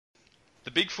The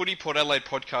Big Footy Port Adelaide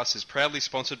podcast is proudly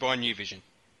sponsored by New Vision.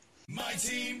 My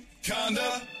team,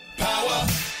 Conda, power.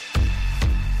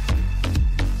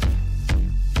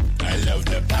 I love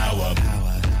the power.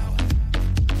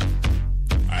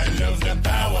 I love the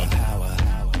power.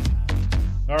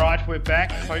 All right, we're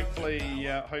back.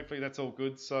 Hopefully that's all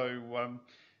good. So,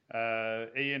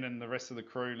 Ian and the rest of the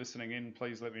crew listening in,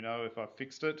 please let me know if I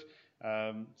fixed it.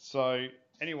 So,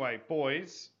 anyway,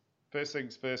 boys, first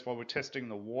things first, while we're testing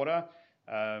the water,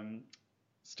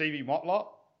 Stevie Motlop,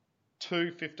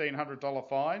 two $1,500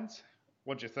 fines.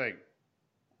 What do you think?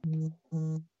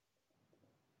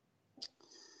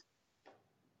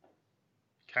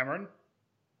 Cameron?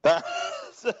 I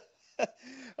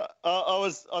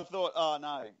thought, oh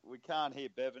no, we can't hear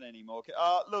Bevan anymore.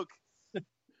 Look,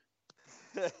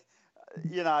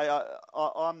 you know,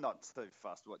 I'm not too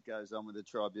fussed what goes on with the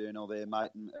tribunal there,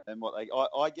 mate, and what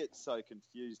I get so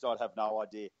confused. I'd have no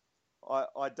idea. I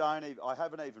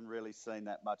haven't even really seen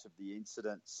that much of the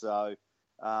incident. So,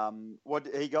 what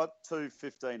he got two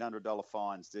 $1,500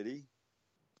 fines, did he?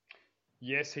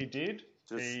 Yes, he did.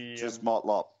 Just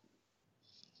Motlop.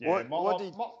 Yeah,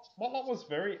 Motlop was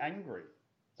very angry.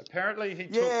 Apparently,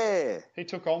 he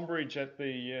took umbrage at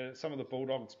the some of the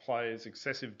Bulldogs players'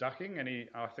 excessive ducking, and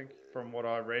I think from what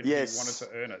I read, he wanted to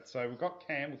earn it. So we've got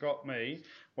Cam, we've got me.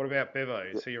 What about Bevo?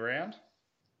 Is he around?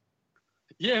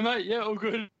 Yeah, mate. Yeah, all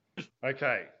good.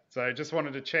 Okay, so just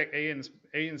wanted to check. Ian's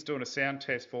doing a sound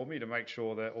test for me to make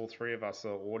sure that all three of us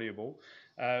are audible.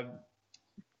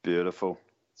 Beautiful.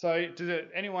 So, did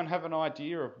anyone have an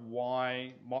idea of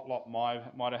why Motlop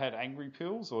might have had angry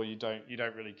pills, or you don't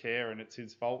really care and it's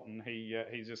his fault and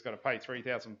he's just got to pay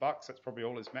 $3,000? That's probably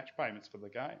all his match payments for the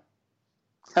game.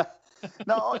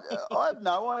 No, I have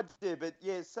no idea, but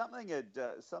yeah, something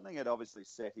had obviously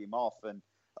set him off, and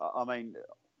I mean,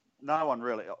 no one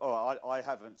really. I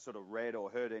haven't sort of read or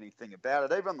heard anything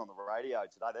about it, even on the radio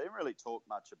today. They didn't really talk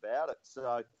much about it,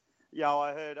 so. Yeah,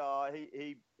 I heard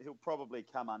he'll probably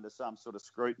come under some sort of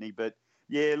scrutiny, but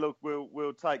yeah, look,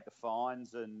 we'll take the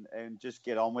fines and just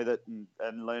get on with it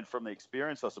and learn from the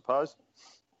experience, I suppose.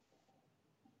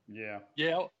 Yeah.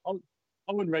 Yeah, I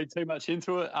wouldn't read too much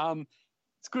into it.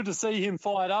 It's good to see him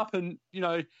fired up, and you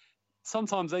know,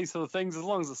 sometimes these sort of things, as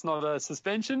long as it's not a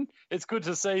suspension, it's good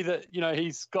to see that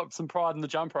he's got some pride in the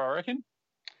jumper, I reckon.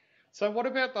 So what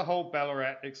about the whole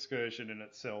Ballarat excursion in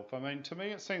itself? I mean, to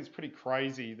me, it seems pretty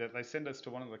crazy that they send us to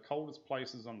one of the coldest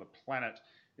places on the planet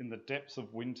in the depths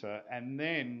of winter, and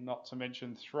then, not to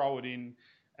mention, throw it in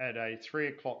at a 3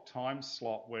 o'clock time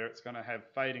slot where it's going to have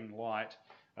fading light.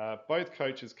 Both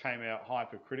coaches came out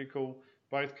hypercritical.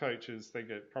 Both coaches think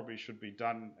it probably should be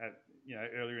done at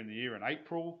earlier in the year in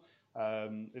April.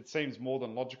 It seems more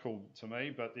than logical to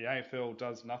me, but the AFL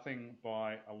does nothing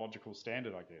by a logical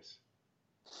standard, I guess.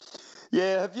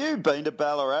 Yeah, have you been to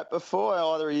Ballarat before?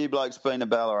 Either of you blokes been to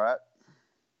Ballarat?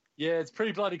 Yeah, it's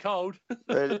pretty bloody cold.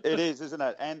 it is, isn't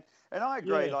it? And I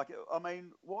agree. Yeah. Like, I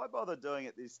mean, why bother doing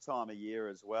it this time of year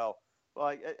as well?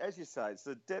 Like, as you say, it's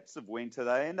the depths of winter.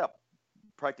 They end up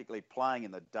practically playing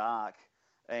in the dark.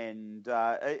 And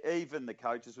even the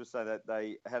coaches would say that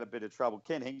they had a bit of trouble.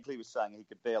 Ken Hinkley was saying he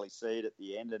could barely see it at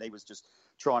the end, and he was just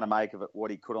trying to make of it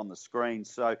what he could on the screen.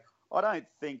 So I don't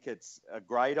think it's a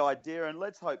great idea, and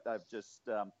let's hope they've just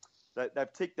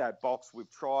they've ticked that box. We've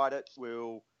tried it.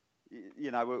 We'll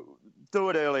do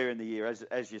it earlier in the year,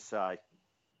 as you say.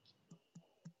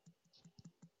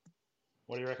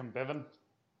 What do you reckon, Bevan?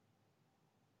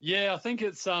 Yeah, I think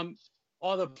it's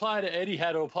either play it at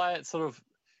Etihad or play it sort of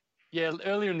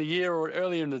earlier in the year or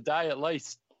earlier in the day at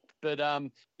least. But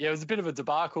it was a bit of a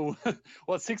debacle.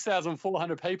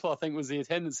 6,400 people I think was the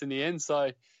attendance in the end.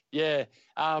 So yeah,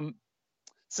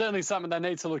 certainly something they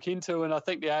need to look into, and I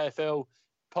think the AFL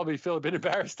probably feel a bit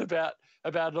embarrassed about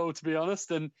it all, to be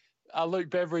honest. And Luke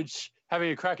Beveridge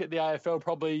having a crack at the AFL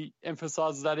probably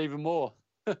emphasises that even more.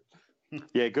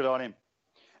 Yeah, good on him.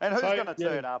 And who's going to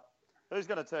turn up? Who's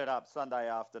going to turn up Sunday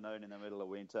afternoon in the middle of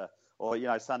winter, or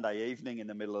Sunday evening in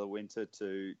the middle of the winter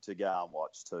to go and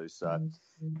watch too? So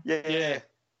yeah.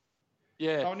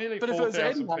 Oh, nearly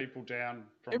 4,000 people down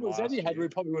from last year. If it was Etihad, we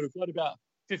probably would have got about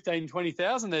 15,000,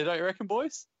 20,000 there, don't you reckon,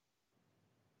 boys?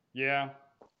 Yeah,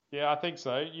 I think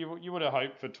so. You would have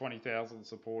hoped for 20,000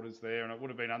 supporters there, and it would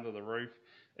have been under the roof.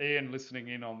 Ian listening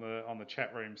in on the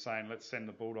chat room saying, let's send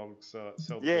the Bulldogs, sell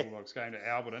the Bulldogs game to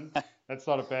Alberton. That's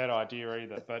not a bad idea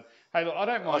either. But hey, look, I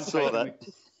don't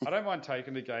mind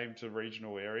taking the game to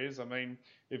regional areas. I mean,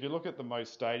 if you look at the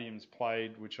most stadiums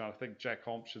played, which I think Jack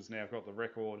Hompsch has now got the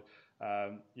record.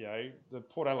 The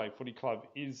Port Adelaide Footy Club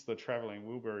is the travelling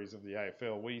Wilburys of the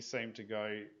AFL. We seem to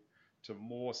go to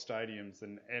more stadiums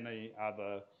than any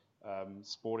other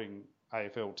sporting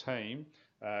AFL team.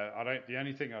 The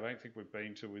only thing I don't think we've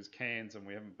been to is Cairns, and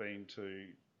we haven't been to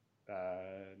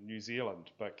New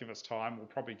Zealand. But give us time, we'll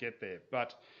probably get there.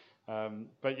 But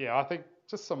yeah, I think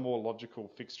just some more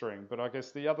logical fixturing. But I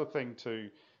guess the other thing to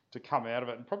come out of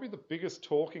it, and probably the biggest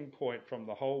talking point from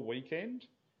the whole weekend,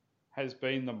 has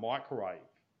been the microwave.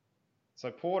 So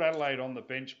Port Adelaide on the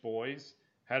bench, boys,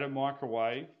 had a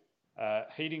microwave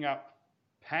heating up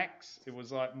packs. It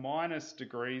was like minus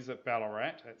degrees at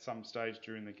Ballarat at some stage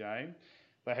during the game.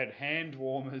 They had hand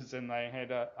warmers and they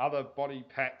had other body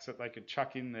packs that they could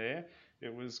chuck in there.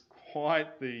 It was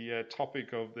quite the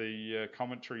topic of the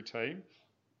commentary team.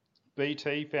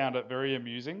 BT found it very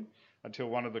amusing until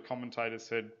one of the commentators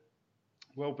said,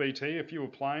 well, BT, if you were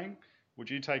playing, would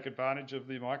you take advantage of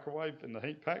the microwave and the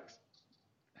heat packs?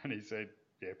 And he said,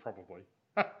 yeah, probably.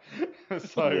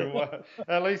 So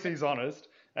at least he's honest.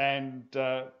 And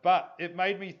but it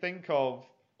made me think of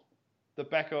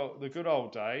the good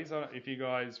old days. If you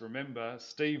guys remember,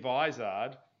 Steve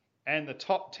Izard and the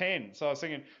top 10. So I was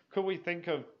thinking, could we think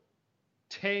of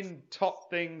 10 top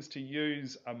things to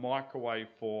use a microwave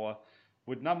for?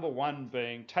 With number 1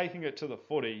 being taking it to the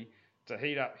footy to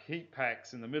heat up heat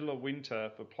packs in the middle of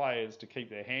winter for players to keep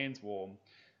their hands warm.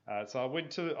 So I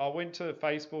went to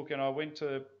Facebook and I went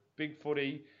to Big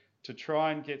Footy to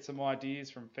try and get some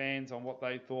ideas from fans on what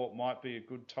they thought might be a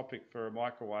good topic for a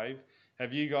microwave.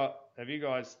 Have you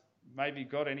guys maybe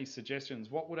got any suggestions?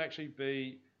 What would actually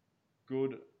be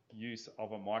good use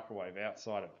of a microwave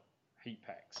outside of heat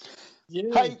packs? Yeah.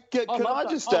 Hey, can I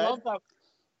just add?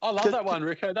 I love that one,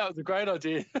 Rico. That was a great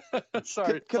idea.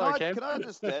 Sorry, can Cam. I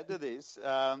just add to this?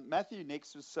 Matthew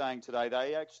Nix was saying today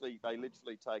they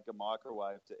literally take a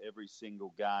microwave to every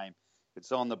single game.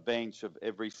 It's on the bench of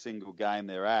every single game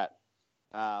they're at.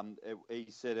 He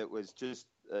said it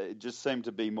just seemed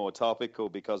to be more topical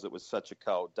because it was such a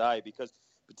cold day. Because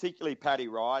particularly Paddy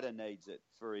Ryder needs it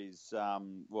for his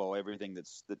everything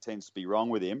that tends to be wrong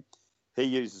with him. He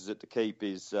uses it to keep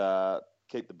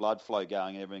the blood flow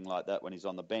going and everything like that when he's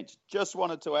on the bench. Just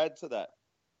wanted to add to that.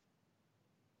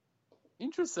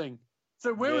 Interesting.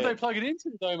 So where would they plug it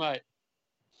into though, mate?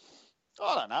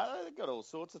 I don't know. They've got all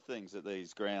sorts of things at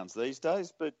these grounds these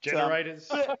days. But generators,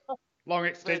 long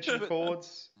extension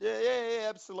cords. Yeah,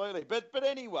 absolutely. But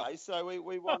anyway, so we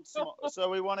want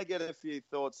to get a few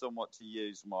thoughts on what to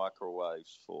use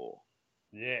microwaves for.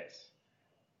 Yes.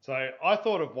 So I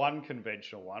thought of one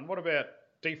conventional one. What about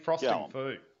defrosting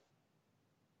food?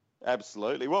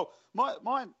 Absolutely. Well, my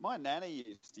nanny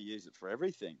used to use it for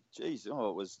everything. Geez, it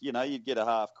was, you'd get a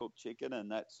half-cooked chicken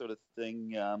and that sort of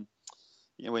thing,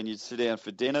 when you'd sit down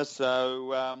for dinner.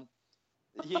 So, I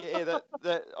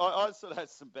sort of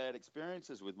had some bad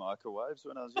experiences with microwaves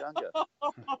when I was younger.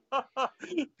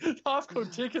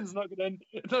 Half-cooked chicken's not going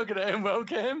to end well,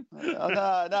 Cam.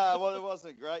 No. Well, it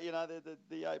wasn't great.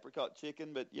 The apricot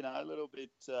chicken, but a little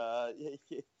bit, it's a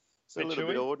little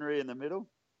bit ordinary in the middle.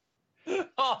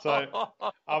 So,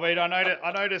 I mean,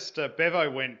 I noticed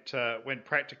Bevo went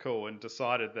practical and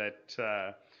decided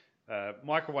that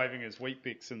microwaving his Wheat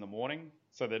Bix in the morning,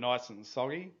 so they're nice and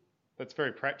soggy. That's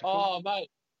very practical. Oh, mate,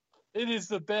 it is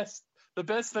the best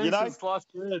thing since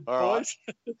sliced bread, boys.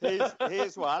 Right.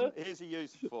 Here's one. Here's a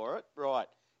use for it. Right.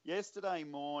 Yesterday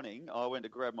morning, I went to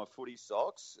grab my footy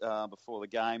socks before the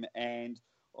game, and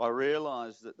I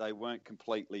realised that they weren't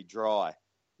completely dry.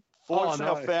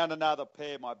 Fortunately, I found another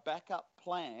pair. My backup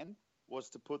plan was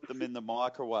to put them in the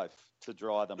microwave to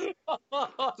dry them.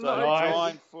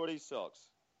 Drying footy socks.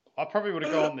 I probably would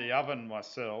have gone in the oven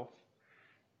myself.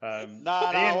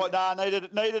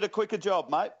 Needed a quicker job,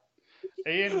 mate.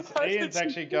 Ian's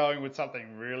actually going with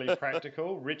something really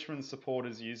practical. Richmond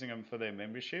supporters using them for their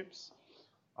memberships.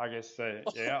 I guess,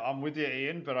 I'm with you,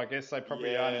 Ian, but I guess they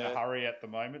probably aren't in a hurry at the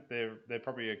moment. They're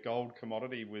probably a gold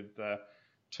commodity with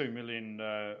 2 million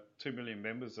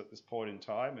members at this point in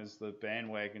time as the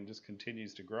bandwagon just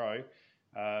continues to grow.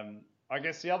 I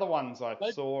guess the other ones I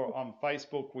saw on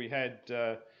Facebook, we had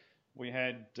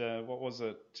what was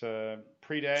it?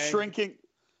 Pre-dag.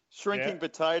 Shrinking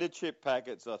potato chip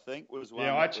packets, I think, was one.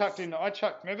 Yeah, I chucked.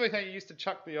 Remember how you used to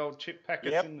chuck the old chip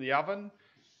packets in the oven,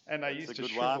 and they used to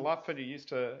shrivel up, and you used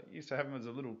to have them as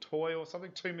a little toy or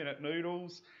something. 2-minute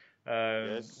noodles,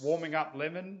 warming up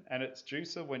lemon, and it's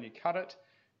juicier when you cut it.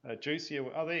 Juicier.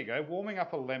 Oh, there you go. Warming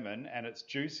up a lemon, and it's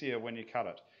juicier when you cut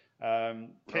it.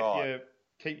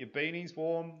 Keep your beanies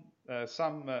warm.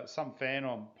 Some fan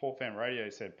on Port Fan Radio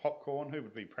said popcorn. Who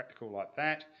would be practical like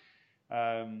that?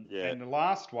 And the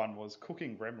last one was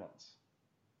cooking gremlins.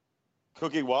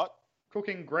 Cooking what?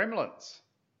 Cooking gremlins.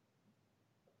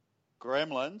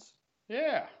 Gremlins?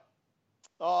 Yeah.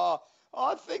 Oh,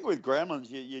 I think with gremlins,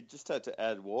 you just had to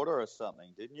add water or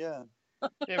something, didn't you?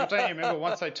 Yeah, but don't you remember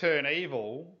once they turn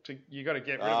evil, you got to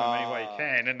get rid of them any way you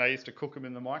can, and they used to cook them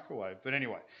in the microwave. But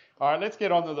anyway, all right, let's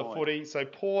get on to the footy. So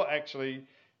Port actually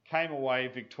came away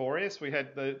victorious. We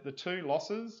had the two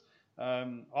losses. I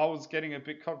was getting a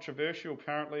bit controversial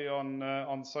apparently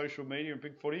on social media and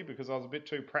Big Footy because I was a bit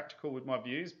too practical with my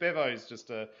views. Bevo's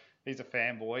he's a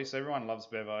fanboy, so everyone loves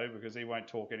Bevo because he won't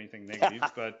talk anything negative.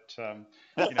 But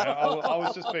I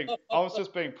was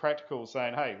just being practical,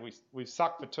 saying, hey, we've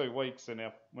sucked for 2 weeks and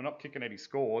we're not kicking any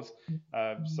scores,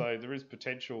 so there is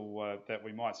potential that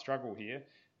we might struggle here.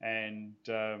 And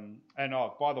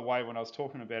by the way, when I was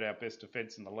talking about our best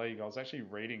defence in the league, I was actually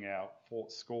reading our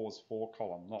scores for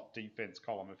column, not defence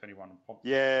column, if anyone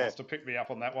wants to pick me up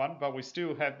on that one. But we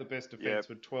still have the best defence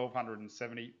with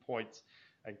 1,270 points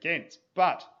against.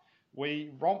 But we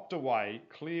romped away,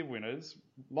 clear winners,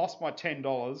 lost my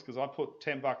 $10 because I put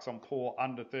 $10 on Port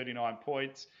under 39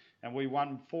 points, and we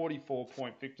won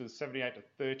 44-point victors,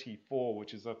 78-34,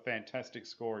 which is a fantastic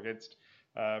score against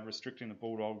restricting the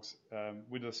Bulldogs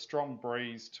with a strong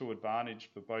breeze to advantage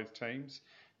for both teams.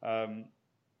 Guys,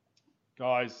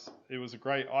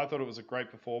 I thought it was a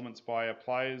great performance by our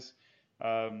players.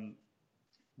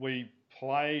 We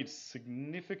played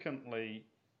significantly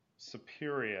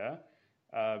superior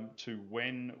to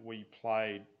when we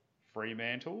played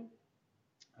Fremantle.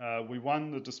 We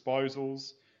won the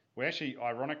disposals. We actually,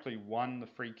 ironically, won the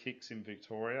free kicks in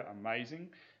Victoria.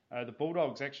 Amazing. The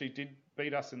Bulldogs actually did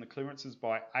beat us in the clearances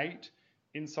by 8.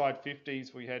 Inside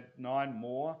 50s, we had 9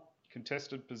 more.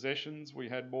 Contested possessions, we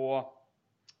had more.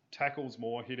 Tackles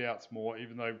more, hit-outs more,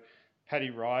 even though Paddy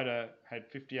Ryder had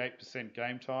 58%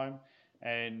 game time.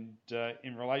 And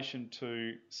in relation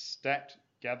to stat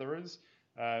gatherers,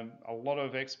 a lot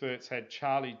of experts had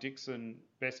Charlie Dixon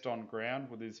best on ground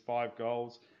with his 5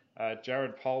 goals.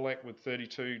 Jared Polak with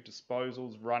 32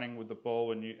 disposals, running with the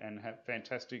ball and had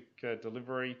fantastic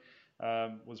delivery,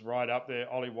 was right up there.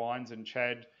 Ollie Wines and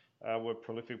Chad were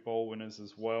prolific ball winners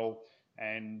as well.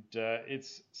 And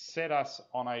it's set us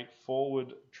on a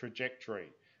forward trajectory.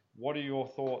 What are your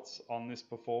thoughts on this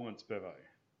performance, Bevo?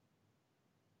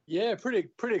 Yeah, pretty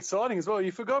exciting as well.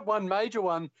 You forgot one major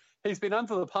one. He's been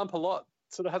under the pump a lot.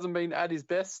 Sort of hasn't been at his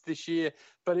best this year,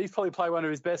 but he's probably played one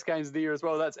of his best games of the year as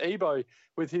well. That's Ebo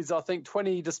with his, I think,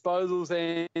 20 disposals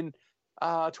and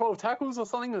 12 tackles or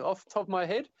something off the top of my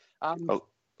head.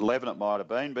 11 it might have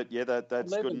been, but yeah, that's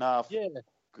 11, good enough. Yeah,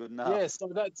 good enough. Yeah, so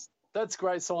that's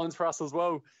great signs for us as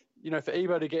well. You know, for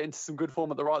Ebo to get into some good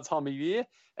form at the right time of year.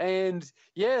 And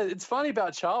yeah, it's funny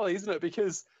about Charlie, isn't it?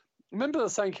 Because remember the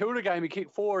St Kilda game, he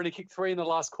kicked 4 and he kicked 3 in the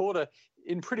last quarter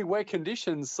in pretty wet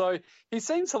conditions. So he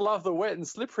seems to love the wet and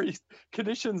slippery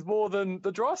conditions more than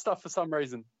the dry stuff for some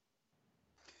reason.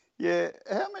 Yeah.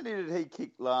 How many did he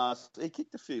kick last? He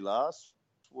kicked a few last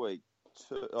week.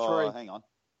 3. Hang on.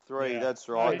 3, yeah. That's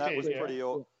right. That was pretty...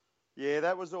 Yeah,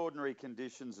 that was ordinary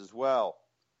conditions as well.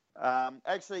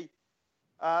 Actually,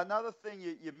 another thing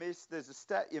you missed, there's a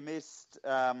stat you missed,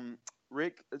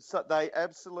 Rick.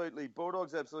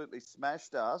 Bulldogs absolutely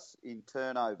smashed us in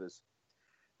turnovers.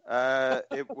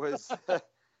 It was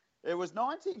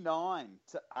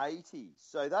 99-80,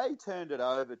 so they turned it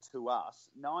over to us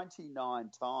 99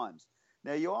 times.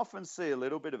 Now you often see a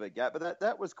little bit of a gap, but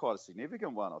that was quite a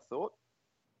significant one, I thought.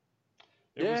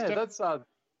 That's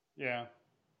yeah. It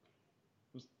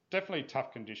was definitely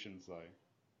tough conditions, though.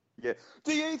 Yeah.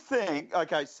 Do you think?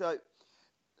 Okay, so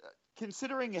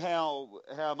considering how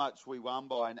much we won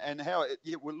by and how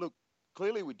look,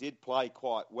 clearly we did play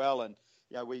quite well, and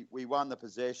we won the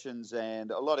possessions,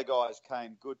 and a lot of guys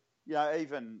came good.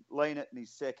 Even Leanett in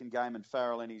his second game and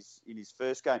Farrell in his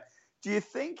first game. Do you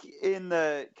think,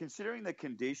 considering the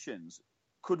conditions,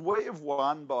 could we have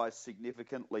won by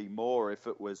significantly more if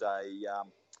it was a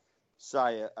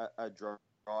drier,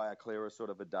 clearer sort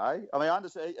of a day? I mean, I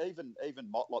understand even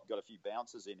Motlop got a few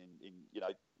bounces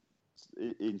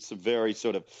in some very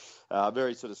sort of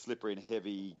slippery and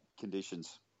heavy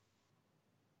conditions.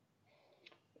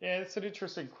 Yeah, it's an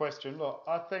interesting question. Look,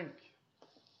 I think,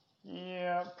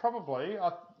 probably.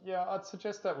 I'd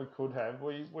suggest that we could have.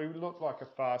 We looked like a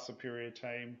far superior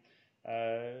team.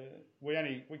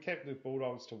 We kept the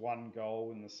Bulldogs to 1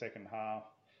 goal in the second half.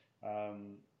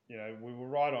 We were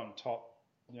right on top.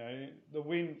 The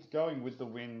wind, going with the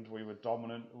wind, we were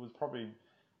dominant. It was probably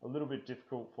a little bit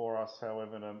difficult for us,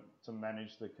 however, to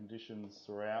manage the conditions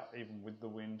throughout, even with the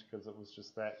wind, because it was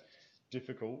just that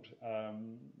difficult.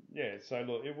 So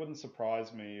look, it wouldn't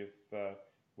surprise me if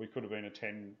we could have been a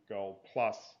 10-goal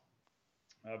plus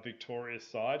victorious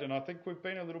side, and I think we've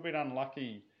been a little bit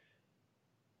unlucky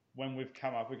when we've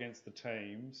come up against the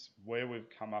teams, where we've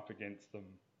come up against them,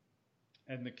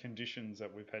 and the conditions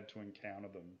that we've had to encounter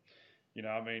them.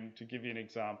 I mean, to give you an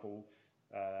example,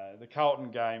 the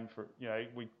Carlton game,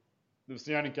 it was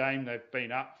the only game they've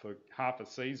been up for half a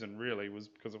season, really, was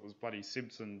because it was bloody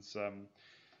Simpsons,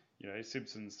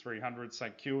 Simpsons 300.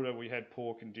 St Kilda, we had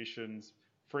poor conditions.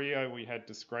 Freo, we had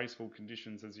disgraceful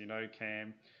conditions, as you know,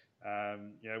 Cam.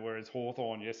 Whereas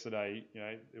Hawthorn yesterday,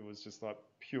 it was just like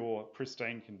pure,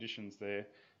 pristine conditions there.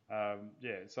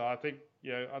 So I think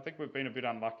we've been a bit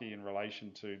unlucky in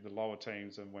relation to the lower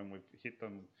teams and when we've hit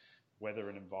them, weather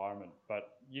and environment. But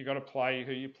you got to play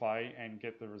who you play and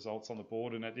get the results on the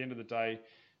board. And at the end of the day,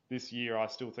 this year, I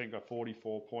still think a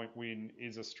 44-point win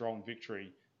is a strong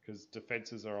victory because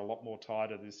defences are a lot more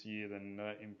tighter this year than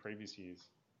in previous years.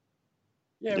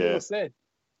 Yeah, well said.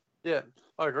 Yeah,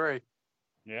 I agree.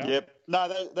 Yeah. Yep. No,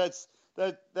 that's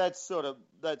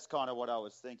kind of what I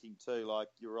was thinking too. Like,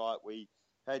 you're right, we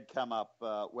had come up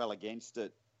well against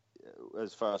it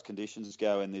as far as conditions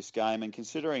go in this game, and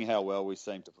considering how well we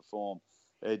seem to perform,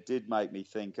 it did make me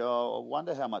think, I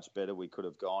wonder how much better we could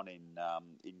have gone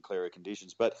in clearer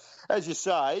conditions. But as you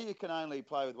say, you can only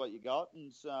play with what you got,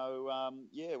 and so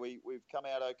we've come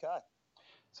out okay.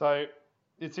 So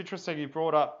it's interesting you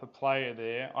brought up the player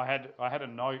there. I had a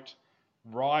note.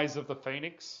 Rise of the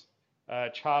Phoenix,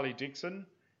 Charlie Dixon.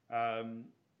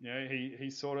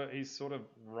 He's sort of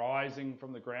rising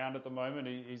from the ground at the moment.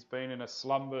 He's been in a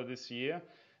slumber this year,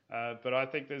 but I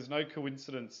think there's no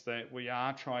coincidence that we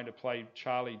are trying to play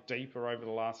Charlie deeper over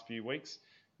the last few weeks.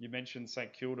 You mentioned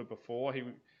St Kilda before.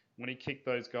 When he kicked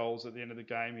those goals at the end of the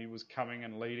game, he was coming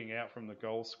and leading out from the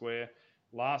goal square.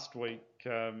 Last week,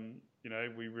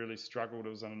 we really struggled. It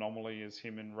was an anomaly as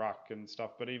him and Ruck and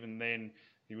stuff, but even then,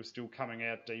 he was still coming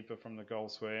out deeper from the goal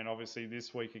square. And obviously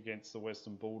this week against the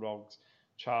Western Bulldogs,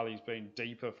 Charlie's been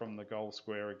deeper from the goal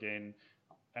square again.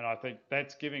 And I think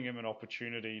that's giving him an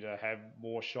opportunity to have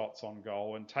more shots on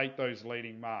goal and take those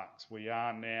leading marks. We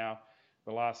are now,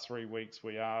 the last 3 weeks,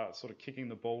 we are sort of kicking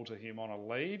the ball to him on a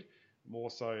lead, more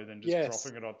so than just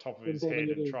dropping it on top of his head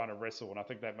and trying to wrestle. And I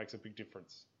think that makes a big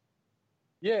difference.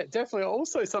 Yeah, definitely.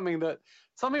 Also something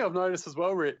I've noticed as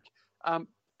well, Rick,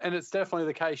 and it's definitely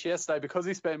the case yesterday because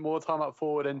he spent more time up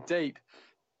forward and deep.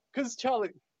 Because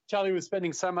Charlie was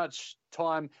spending so much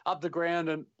time up the ground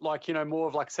and more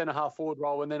of like centre-half forward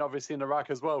role and then obviously in the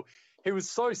ruck as well. He was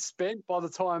so spent by the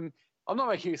time, I'm not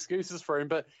making excuses for him,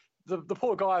 but the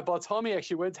poor guy, by the time he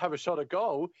actually went to have a shot at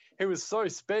goal, he was so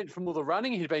spent from all the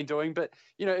running he'd been doing. But,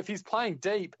 if he's playing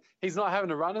deep, he's not having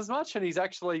to run as much and he's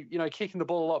actually, kicking the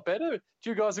ball a lot better. Do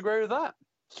you guys agree with that?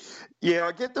 Yeah,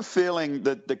 I get the feeling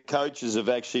that the coaches have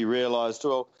actually realised,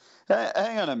 well,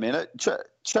 hang on a minute,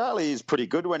 Charlie is pretty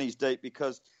good when he's deep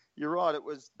because you're right,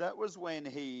 that was when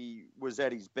he was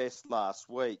at his best last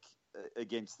week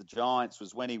against the Giants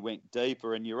was when he went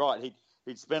deeper, and you're right,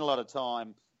 he'd spent a lot of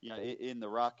time in the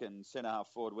ruck and centre-half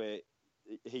forward where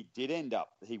he did end up,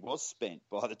 he was spent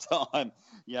by the time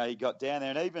he got down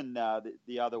there, and even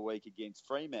the other week against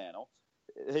Fremantle,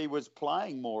 he was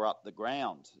playing more up the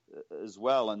ground as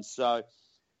well. And so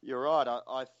you're right.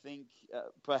 I think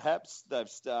perhaps they've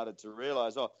started to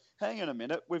realise, hang on a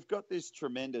minute, we've got this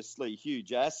tremendously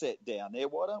huge asset down there.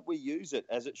 Why don't we use it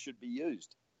as it should be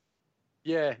used?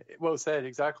 Yeah, well said,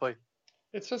 exactly.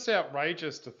 It's just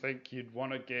outrageous to think you'd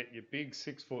want to get your big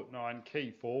 6'9"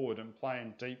 key forward and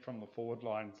playing deep from the forward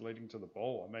lines leading to the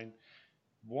ball. I mean,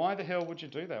 why the hell would you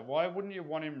do that? Why wouldn't you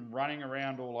want him running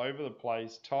around all over the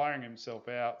place, tiring himself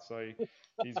out so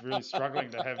he's really struggling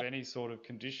to have any sort of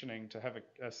conditioning to have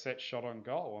a set shot on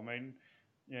goal? I mean,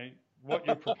 what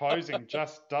you're proposing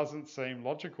just doesn't seem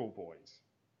logical, boys.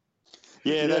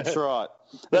 Yeah, that's right.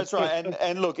 That's right.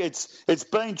 And look, it's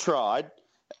been tried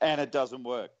and it doesn't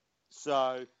work.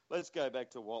 So let's go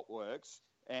back to what works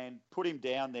and put him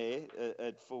down there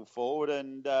at full forward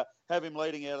and have him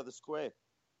leading out of the square.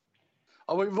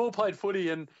 Oh, we've all played footy,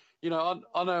 and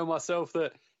I know myself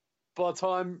that by the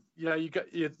time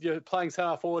you're playing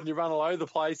centre forward and you run all over the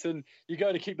place, and you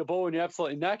go to kick the ball and you're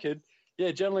absolutely knackered.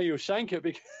 Yeah, generally you'll shank it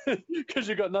because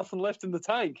you've got nothing left in the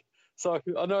tank. So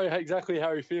I know exactly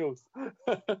how he feels.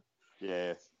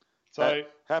 Yeah. So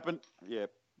that happened. Yeah.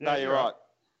 No, you're right.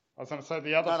 I was going to say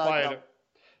the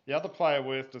other player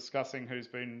worth discussing who's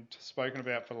been spoken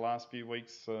about for the last few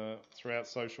weeks throughout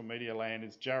social media land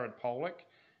is Jared Pollock.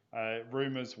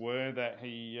 Rumours were that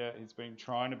he's been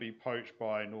trying to be poached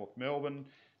by North Melbourne.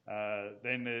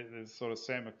 Then there's sort of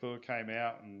Sam McClure came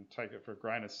out and take it for a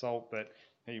grain of salt that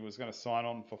he was going to sign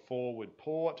on for Forward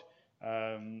Port.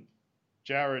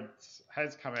 Jared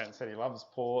has come out and said he loves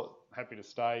Port, happy to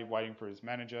stay, waiting for his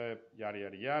manager, yada,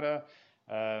 yada, yada.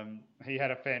 He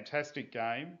had a fantastic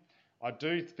game. I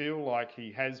do feel like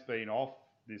he has been off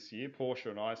this year. Portia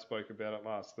and I spoke about it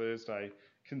last Thursday.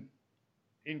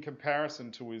 In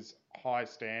comparison to his high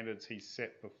standards he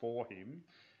set before him,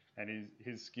 and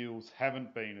his skills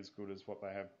haven't been as good as what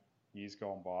they have years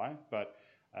gone by. But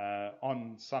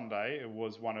on Sunday, it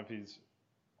was one of his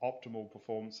optimal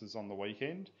performances on the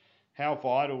weekend. How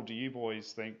vital do you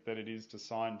boys think that it is to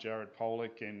sign Jared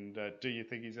Pollock, and do you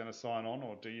think he's going to sign on,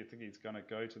 or do you think he's going to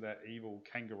go to that evil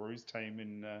Kangaroos team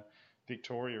in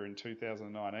Victoria in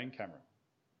 2019, Cameron?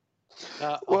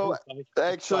 Well,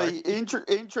 actually,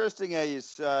 interesting how you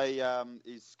say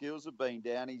his skills have been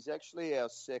down. He's actually our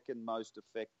second most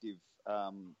effective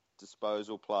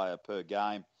disposal player per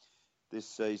game this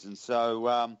season.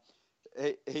 So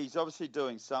he's obviously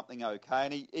doing something okay,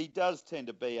 and he does tend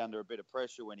to be under a bit of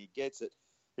pressure when he gets it.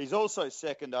 He's also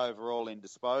second overall in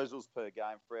disposals per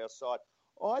game for our side.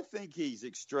 I think he's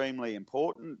extremely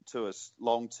important to us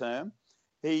long term.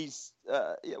 He's,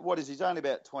 he's only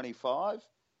about 25.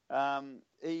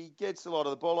 He gets a lot of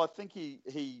the ball. I think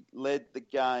he led the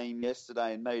game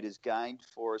yesterday in metres gained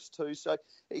for us too. So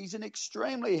he's an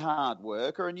extremely hard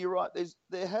worker. And you're right,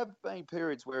 there have been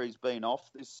periods where he's been off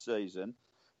this season.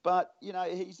 But,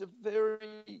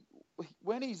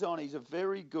 when he's on, he's a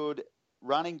very good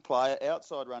running player,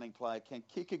 outside running player, can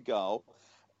kick a goal.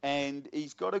 And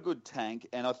he's got a good tank.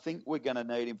 And I think we're going to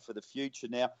need him for the future.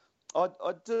 Now, I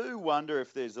do wonder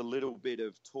if there's a little bit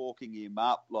of talking him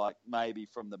up, like maybe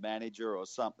from the manager or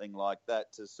something like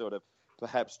that, to sort of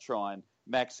perhaps try and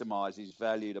maximise his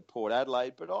value to Port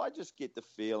Adelaide. But I just get the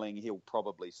feeling he'll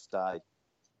probably stay.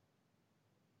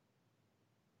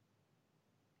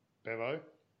 Bevo?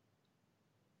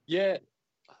 Yeah,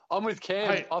 I'm with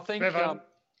Cam. Hey, I think. Bevo,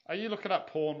 are you looking up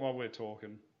porn while we're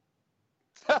talking?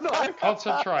 No.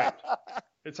 Concentrate.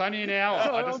 It's only an hour.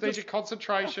 No, I just need your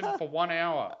concentration for 1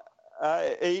 hour.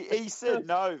 He said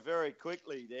no very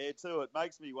quickly there too. It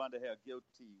makes me wonder how guilty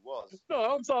he was. No,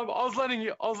 I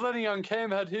was letting young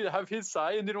Cam have his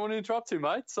say and didn't want to interrupt him,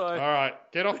 mate. So all right,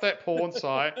 get off that porn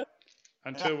site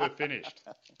until we're finished.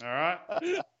 All right.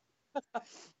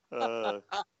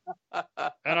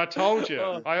 And I told you,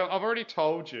 I've already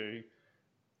told you,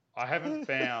 I haven't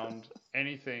found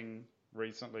anything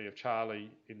recently of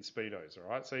Charlie in Speedos, all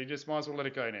right? So you just might as well let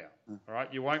it go now, all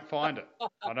right? You won't find it.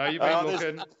 I know you've been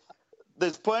looking.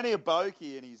 There's plenty of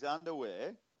Bokeh in his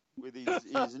underwear with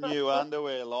his new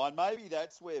underwear line. Maybe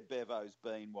that's where Bevo's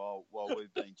been while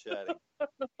we've been chatting.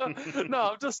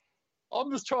 No,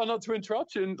 I'm just trying not to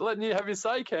interrupt you and letting you have your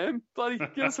say, Cam. Bloody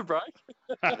give us a break.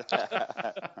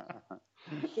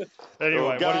 Anyway,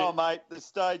 well, go on, mate. The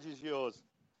stage is yours.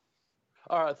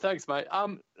 All right, thanks, mate.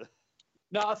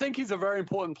 No, I think he's a very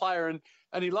important player,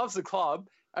 and he loves the club.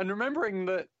 And remembering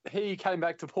that he came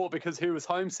back to Port because he was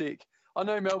homesick. I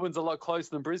know Melbourne's a lot closer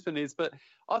than Brisbane is, but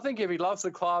I think if he loves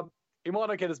the club, he might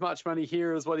not get as much money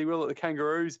here as what he will at the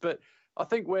Kangaroos. But I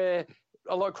think we're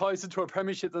a lot closer to a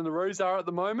premiership than the Roos are at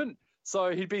the moment.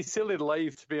 So he'd be silly to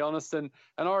leave, to be honest. And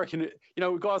I reckon,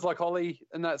 with guys like Ollie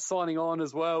and that signing on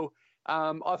as well,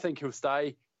 I think he'll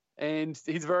stay. And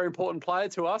he's a very important player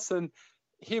to us. And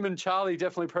him and Charlie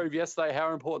definitely proved yesterday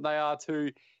how important they are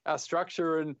to our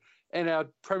structure and our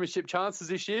premiership chances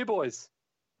this year, boys.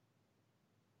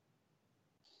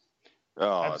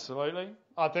 Oh, absolutely.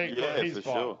 I think he's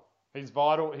vital. Sure. He's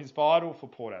vital. He's vital for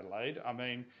Port Adelaide. I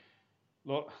mean,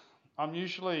 look, I'm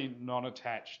usually not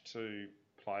attached to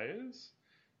players.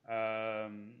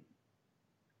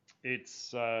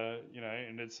 It's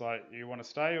and it's like you want to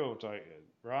stay or don't you,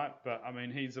 right? But I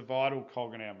mean, he's a vital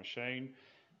cog in our machine.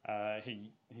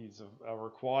 He's a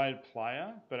required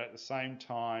player, but at the same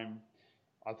time,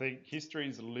 I think history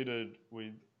is littered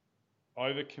with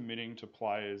overcommitting to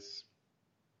players,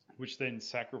 which then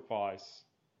sacrifice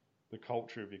the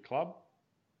culture of your club.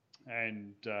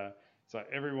 And so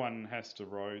everyone has to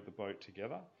row the boat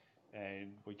together,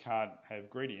 and we can't have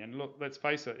greedy. And look, let's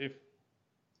face it,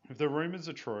 if the rumours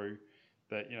are true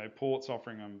that, Port's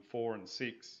offering them 4 and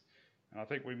 6, and I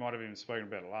think we might have even spoken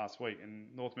about it last week, and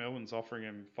North Melbourne's offering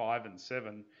him 5 and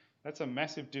 7, that's a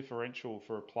massive differential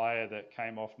for a player that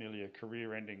came off nearly a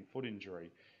career-ending foot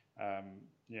injury.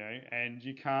 And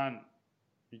you can't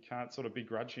sort of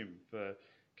begrudge him for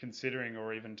considering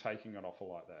or even taking an offer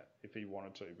like that if he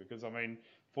wanted to, because I mean,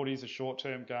 footy's a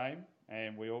short-term game,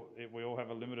 and we all have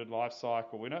a limited life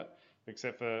cycle in it,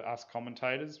 except for us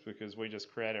commentators, because we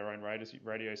just create our own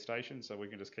radio station, so we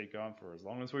can just keep going for as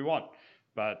long as we want.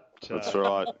 But that's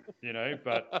right.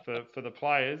 But for the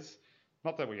players,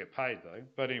 not that we get paid though.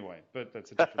 But anyway,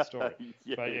 that's a different story.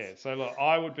 Yes. But yeah, so look,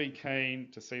 I would be keen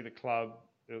to see the club,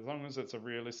 as long as it's a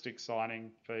realistic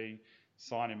signing fee,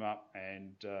 sign him up.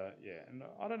 And and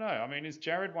I don't know. I mean, is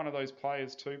Jared one of those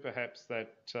players too, perhaps,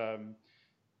 that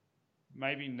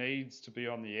maybe needs to be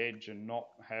on the edge and not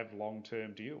have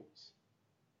long-term deals?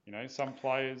 You know, some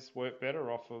players work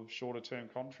better off of shorter-term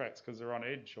contracts because they're on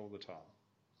edge all the time.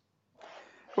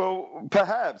 Well,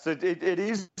 perhaps it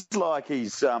is like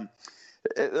he's the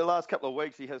last couple of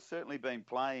weeks he has certainly been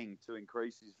playing to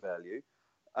increase his value.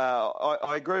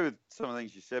 I agree with some of the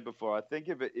things you said before. I think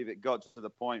if it got to the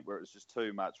point where it was just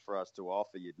too much for us to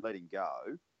offer, you'd let him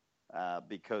go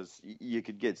because you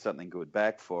could get something good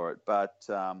back for it. But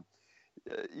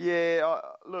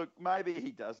look, maybe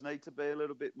he does need to be a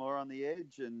little bit more on the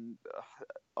edge, and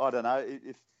I don't know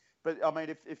But I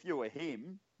mean, if you were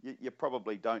him, you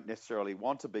probably don't necessarily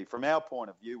want to be. From our point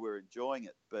of view, we're enjoying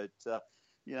it, but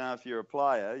if you're a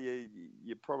player,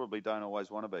 you probably don't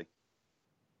always want to be.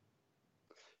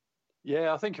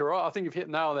 Yeah, I think you're right. I think you've hit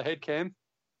the nail on the head, Cam.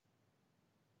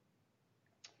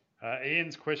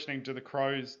 Ian's questioning, do the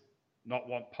Crows not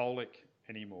want Pollock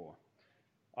anymore?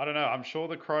 I don't know. I'm sure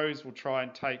the Crows will try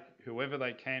and take whoever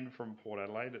they can from Port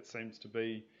Adelaide. It seems to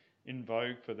be in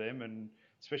vogue for them, and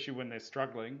especially when they're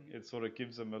struggling, it sort of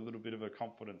gives them a little bit of a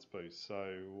confidence boost. So,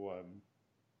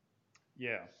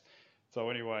 So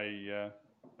anyway,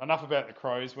 enough about the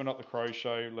Crows. We're not the Crow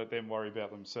show. Let them worry about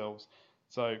themselves.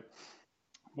 So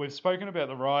we've spoken about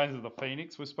the rise of the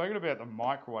Phoenix. We've spoken about the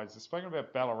microwaves. We've spoken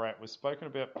about Ballarat. We've spoken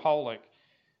about Pollock.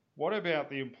 What about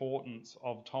the importance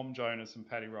of Tom Jonas and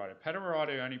Paddy Ryder? Paddy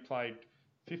Ryder only played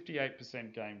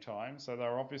 58% game time, so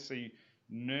they're obviously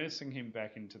nursing him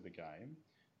back into the game.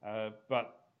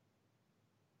 But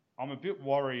I'm a bit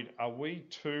worried, are we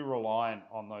too reliant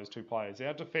on those two players?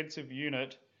 Our defensive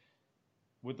unit,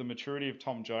 with the maturity of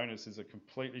Tom Jonas, is a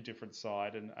completely different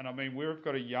side. And I mean, we've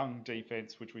got a young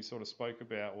defence, which we sort of spoke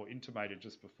about or intimated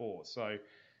just before. So,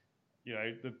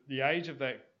 the age of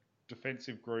that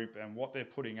defensive group and what they're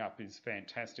putting up is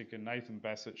fantastic, and Nathan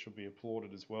Bassett should be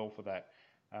applauded as well for that.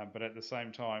 But at the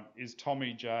same time, is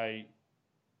Tommy J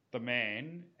the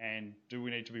man, and do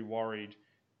we need to be worried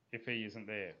if he isn't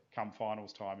there come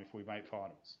finals time, if we make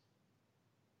finals?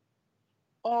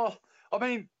 Oh, I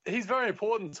mean, he's very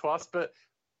important to us, but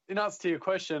in answer to your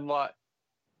question, like,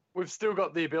 we've still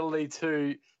got the ability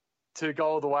to go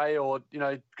all the way, or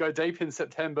go deep in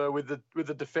September with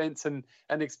the defence and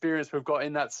experience we've got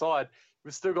in that side.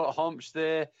 We've still got Homch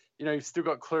there. You've still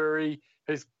got Cleary,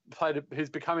 who's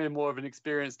becoming more of an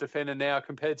experienced defender now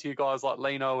compared to you guys like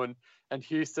Lino and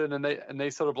Houston and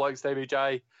these sort of blokes,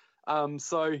 DBJ.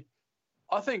 So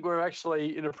I think we're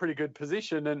actually in a pretty good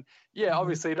position. And yeah,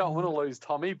 obviously you don't want to lose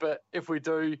Tommy, but if we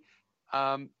do,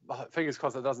 fingers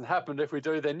crossed it doesn't happen. But if we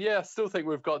do, then yeah, I still think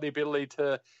we've got the ability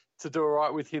to do all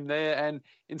right with him there. And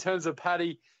in terms of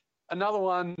Paddy, another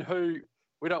one who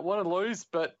we don't want to lose,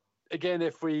 but again,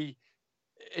 if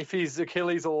his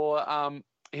Achilles or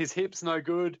his hip's no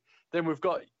good, then we've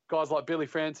got guys like Billy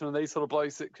Franson and these sort of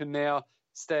blokes that can now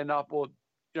stand up or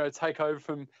take over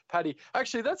from Paddy.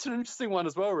 Actually, that's an interesting one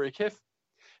as well, Rick.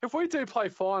 If we do play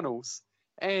finals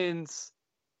and,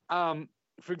 for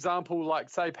example, like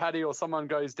say Paddy or someone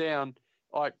goes down,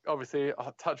 like obviously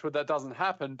touch wood that doesn't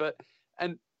happen, but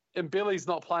and Billy's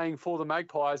not playing for the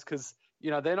Magpies because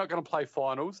they're not going to play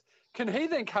finals, can he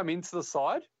then come into the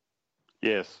side?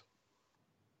 Yes,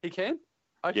 he can.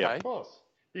 Okay, yeah, of course.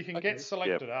 You can get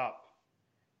selected up.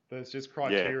 There's just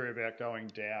criteria about going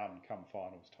down come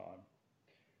finals time.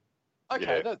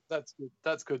 Okay, that's good.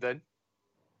 That's good then.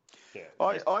 Yeah.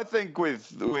 I think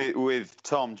with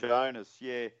Tom Jonas,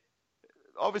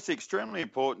 obviously extremely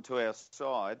important to our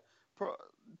side.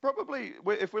 Probably,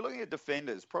 if we're looking at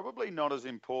defenders, probably not as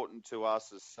important to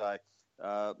us as, say,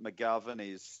 McGovern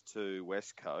is to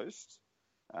West Coast,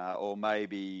 or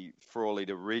maybe Frawley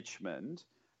to Richmond.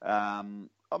 I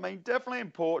mean, definitely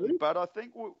important, but I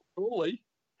think... Frawley?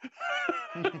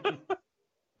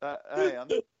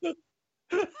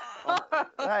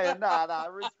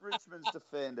 Richmond's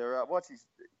defender. What's his...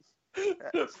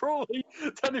 Frawley?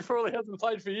 Danny Frawley hasn't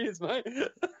played for years, mate.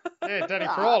 Yeah, Danny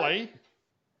Frawley.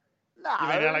 No. You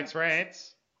mean Alex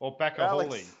Rance or Backer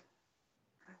Hawley?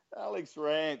 Alex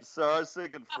Rance. So I was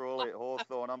thinking Frawley at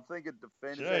Hawthorn. I'm thinking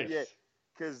defender. Yeah,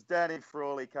 because Danny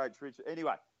Frawley, Coach Richard.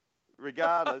 Anyway,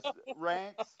 regardless,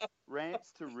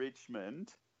 Rance to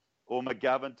Richmond or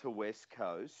McGovern to West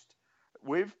Coast.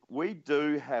 We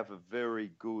do have a very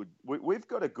good. We've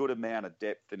got a good amount of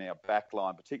depth in our back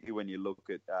line, particularly when you look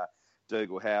at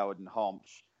Dougal Howard and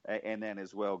Homch, and then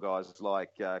as well guys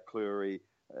like Cleary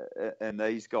and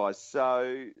these guys.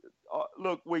 So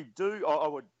look, I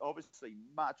would obviously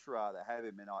much rather have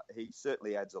him, and he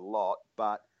certainly adds a lot.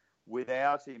 But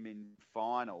without him in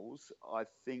finals, I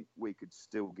think we could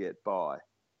still get by.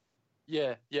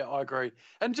 Yeah, I agree.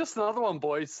 And just another one,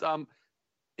 boys.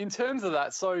 In terms of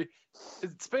that, so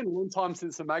it's been a long time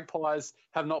since the Magpies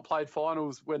have not played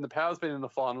finals when the Power's been in the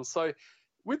finals. So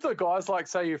with the guys like,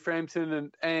 say, your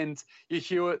Frampton and your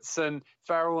Hewitts and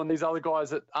Farrell and these other guys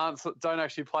that don't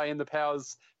actually play in the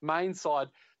Power's main side,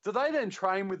 do they then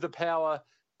train with the Power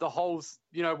the whole,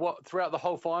 throughout the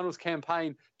whole finals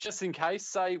campaign, just in case,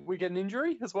 say, we get an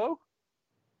injury as well?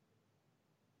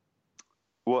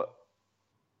 What?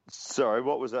 Sorry,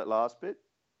 what was that last bit?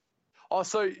 Oh,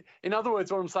 so in other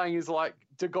words, what I'm saying is, like,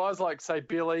 do guys like, say,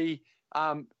 Billy,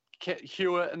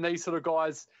 Hewitt, and these sort of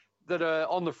guys that are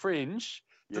on the fringe,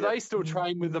 do they still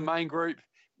train with the main group,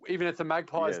 even if the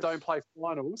Magpies don't play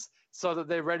finals, so that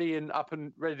they're ready and up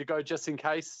and ready to go just in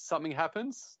case something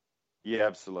happens? Yeah,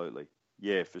 absolutely.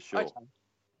 Yeah, for sure.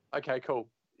 Okay, cool.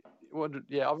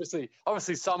 Yeah, obviously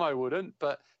Samo wouldn't,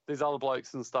 but these other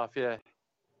blokes and stuff, yeah.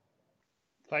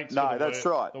 Thanks. No, that's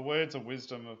right. The words of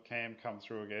wisdom of Cam come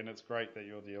through again. It's great that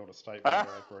you're the elder statesman of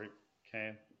our group,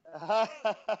 Cam.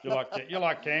 You're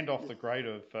like Gandalf the Great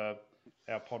of our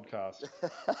podcast.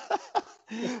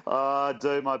 I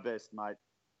do my best, mate.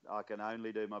 I can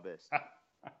only do my best.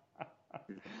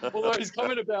 Although his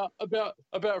comment about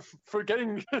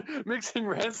forgetting mixing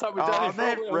Rance up with Danny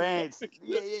Frawley. Rance.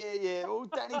 Yeah. Well,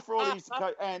 Danny Frawley used to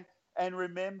coach, and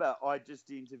remember, I just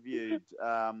interviewed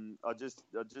Darren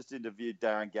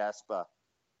Gasper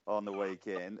on the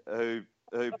weekend, who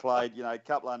played a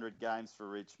couple hundred games for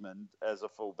Richmond as a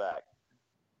fullback.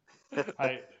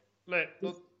 Hey,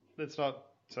 let's not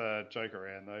joke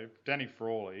around though. Danny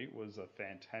Frawley was a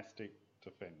fantastic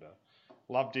defender.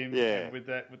 Loved him. Yeah.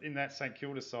 And in that St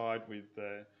Kilda side with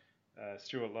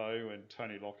Stuart Lowe and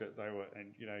Tony Lockett, they were,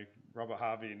 and Robert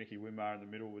Harvey and Nicky Winmar in the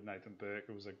middle with Nathan Burke.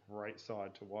 It was a great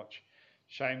side to watch.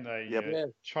 Shame they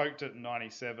choked it in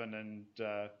 '97 and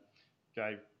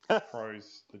gave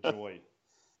Crows the joy.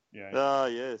 Oh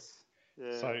yes.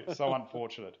 Yeah. So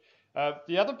unfortunate.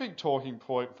 The other big talking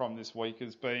point from this week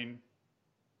has been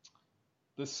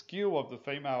the skill of the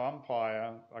female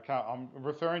umpire. I'm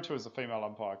referring to as a female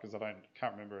umpire because I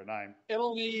can't remember her name.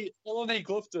 Eleni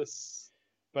Gluftus.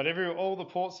 But all the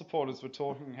Port supporters were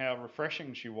talking how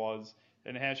refreshing she was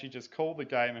and how she just called the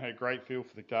game and had a great feel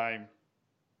for the game,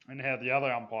 and how the other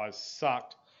umpires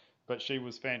sucked, but she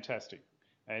was fantastic.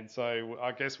 And so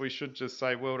I guess we should just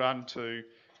say well done to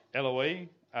Eloise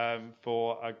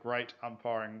for a great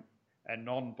umpiring and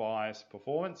non-biased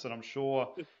performance. And I'm sure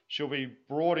she'll be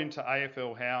brought into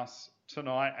AFL House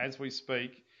tonight as we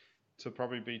speak to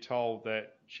probably be told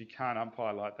that she can't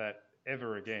umpire like that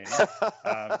ever again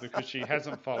because she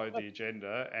hasn't followed the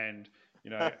agenda. And,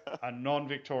 a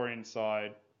non-Victorian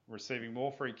side receiving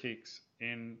more free kicks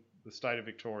in the state of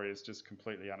Victoria is just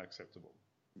completely unacceptable.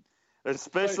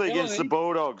 Especially against the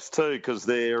Bulldogs too, because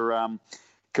their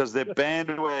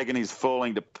bandwagon is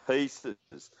falling to pieces.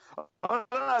 I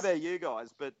don't know about you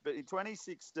guys, but in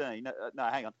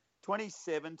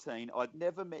 2017, I'd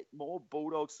never met more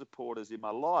Bulldog supporters in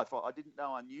my life. I didn't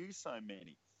know I knew so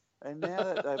many. And now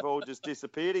that they've all just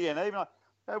disappeared again. Even I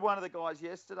had one of the guys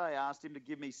yesterday asked him to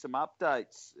give me some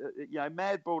updates.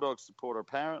 Mad Bulldog supporter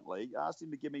apparently, asked him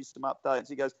to give me some updates.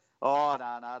 He goes, "Oh, no,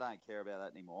 I don't care about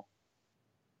that anymore."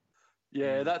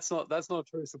 Yeah, that's not a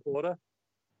true supporter.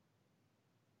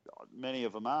 Many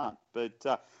of them aren't, but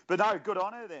no, good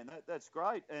on her then. That's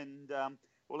great, and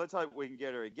well, let's hope we can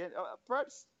get her again.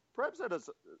 Perhaps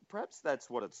that's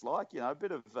what it's like. A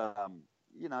bit of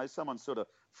someone sort of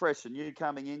fresh and new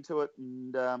coming into it,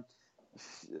 and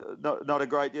not a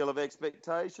great deal of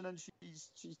expectation, and she's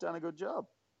done a good job.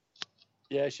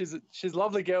 Yeah, she's a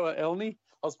lovely girl, Eleni.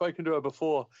 I've spoken to her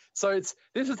before. So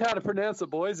this is how to pronounce it,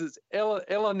 boys. It's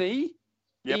Eleni,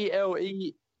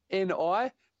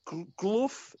 Eleni,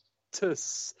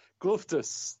 Gluftus.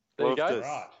 There you go.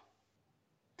 Right.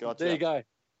 Gotcha. There you go. It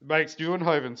makes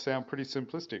Neuenhoven sound pretty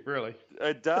simplistic, really.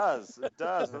 It does.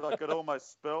 But I could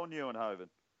almost spell Neuenhoven.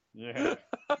 Yeah,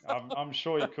 I'm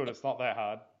sure you could. It's not that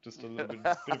hard. Just a little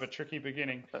bit of a tricky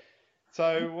beginning.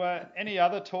 So, any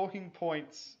other talking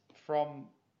points from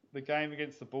the game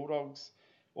against the Bulldogs?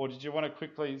 Or did you want to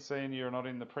quickly, seeing you're not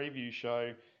in the preview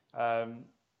show,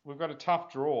 we've got a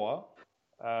tough draw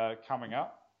coming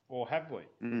up, or have we?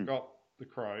 We've got the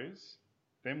Crows,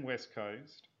 then West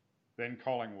Coast, then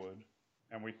Collingwood,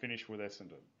 and we finish with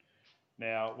Essendon.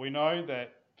 Now, we know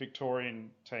that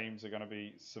Victorian teams are going to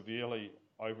be severely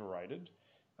overrated,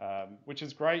 which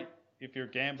is great if you're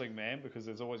a gambling man because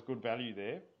there's always good value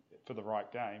there for the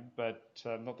right game, but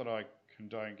not that I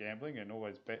condone gambling and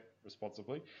always bet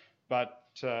responsibly. But,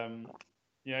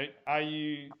 are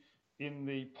you in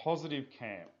the positive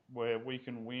camp where we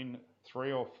can win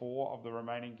 3 or 4 of the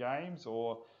remaining games,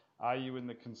 or are you in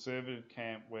the conservative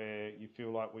camp where you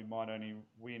feel like we might only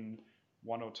win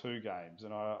 1 or 2 games?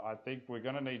 And I think we're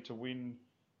going to need to win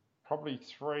probably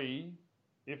 3,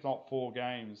 if not 4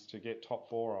 games to get top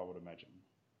 4, I would imagine.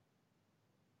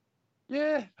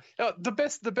 Yeah, the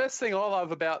best thing I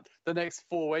love about the next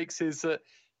 4 weeks is that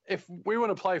if we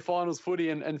want to play finals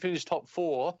footy and finish top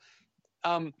 4,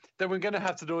 then we're going to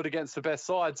have to do it against the best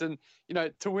sides. And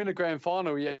to win a grand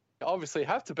final, you obviously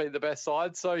have to beat the best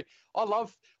sides. So I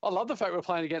love the fact we're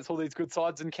playing against all these good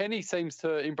sides, and Kenny seems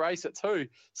to embrace it too.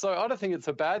 So I don't think it's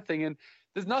a bad thing. And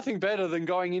there's nothing better than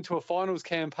going into a finals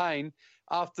campaign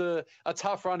after a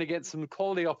tough run against some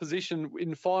quality opposition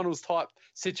in finals type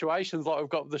situations like we've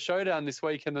got the showdown this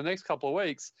week and the next couple of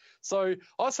weeks. So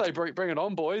I say bring it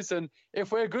on, boys. And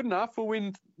if we're good enough, we'll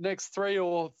win next 3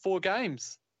 or 4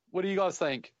 games. What do you guys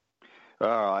think? All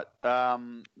right.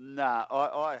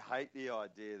 I hate the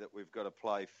idea that we've got to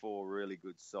play 4 really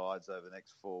good sides over the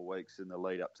next 4 weeks in the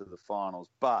lead up to the finals.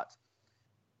 But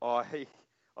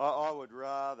I would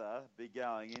rather be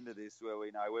going into this where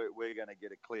we know we're going to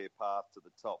get a clear path to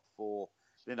the top 4.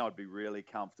 Then I'd be really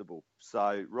comfortable.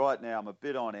 So right now I'm a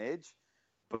bit on edge,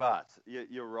 but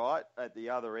you're right. At the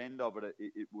other end of it,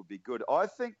 it would be good. I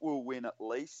think we'll win at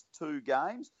least 2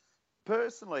 games.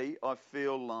 Personally, I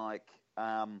feel like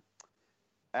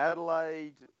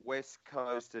Adelaide, West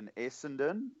Coast and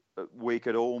Essendon, we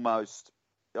could almost...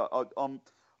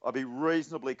 I'd be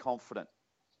reasonably confident.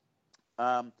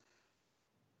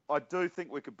 I do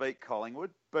think we could beat Collingwood,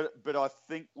 but I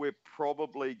think we're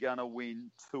probably going to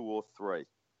win 2 or 3.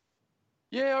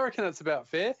 Yeah, I reckon that's about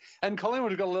fair. And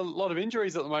Collingwood have got a lot of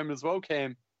injuries at the moment as well,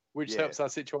 Cam, which helps our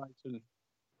situation.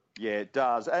 Yeah, it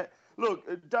does. Look,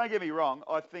 don't get me wrong.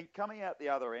 I think coming out the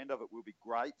other end of it will be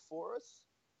great for us.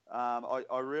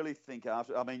 I really think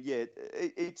after... I mean, yeah,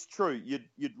 it's true.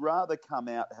 You'd rather come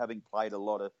out having played a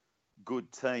lot of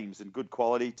good teams and good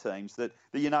quality teams that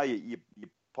you're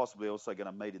possibly also going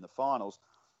to meet in the finals.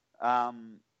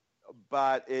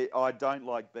 But I don't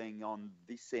like being on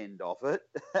this end of it,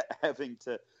 having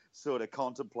to sort of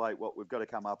contemplate what we've got to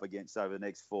come up against over the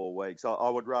next 4 weeks. I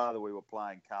would rather we were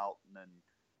playing Carlton and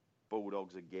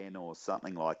Bulldogs again or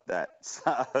something like that.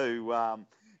 So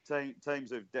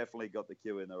teams have definitely got the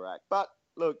queue in the rack. But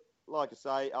look, like I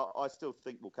say, I still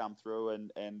think we'll come through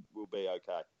and we'll be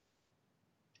okay.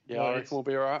 Yeah, I reckon we'll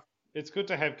be all right. It's good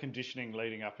to have conditioning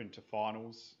leading up into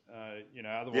finals.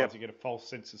 Otherwise you get a false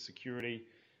sense of security.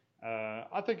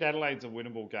 I think Adelaide's a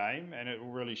winnable game, and it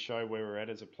will really show where we're at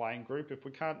as a playing group. If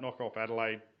we can't knock off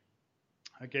Adelaide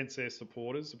against their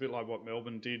supporters, a bit like what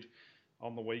Melbourne did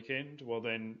on the weekend, well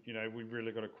then, we've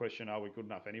really got to question, are we good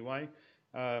enough anyway?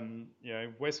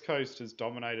 West Coast has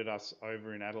dominated us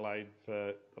over in Adelaide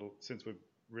since we've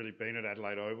really been at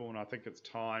Adelaide Oval, and I think it's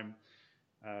time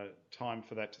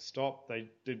for that to stop. They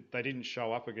didn't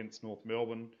show up against North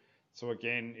Melbourne. So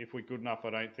again, if we're good enough, I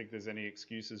don't think there's any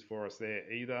excuses for us there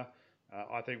either.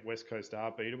 I think West Coast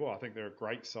are beatable. I think they're a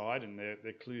great side, and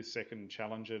they're clear second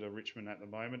challenger to Richmond at the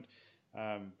moment.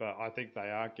 But I think they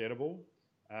are gettable.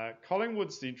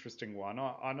 Collingwood's the interesting one.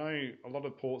 I know a lot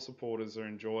of Port supporters are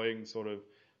enjoying sort of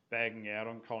bagging out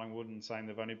on Collingwood and saying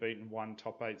they've only beaten one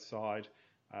top 8 side.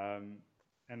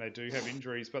 And they do have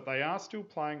injuries, but they are still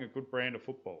playing a good brand of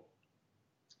football.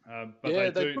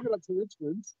 They took it up to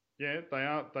Richmond. Yeah, they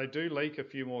are. They do leak a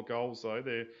few more goals though.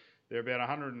 They're about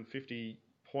 150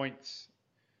 points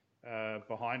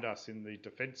behind us in the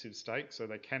defensive stake, so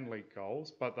they can leak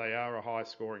goals. But they are a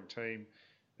high-scoring team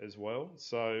as well.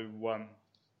 So,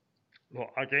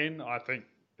 again, I think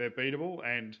they're beatable,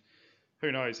 and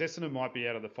who knows? Essendon might be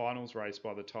out of the finals race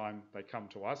by the time they come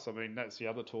to us. I mean, that's the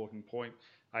other talking point.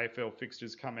 AFL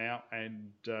fixtures come out,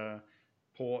 and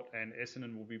Port and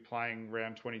Essendon will be playing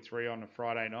round 23 on a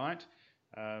Friday night.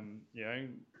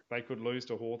 They could lose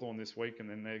to Hawthorn this week, and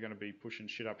then they're going to be pushing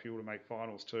shit uphill to make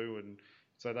finals too, and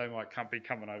so they might be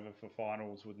coming over for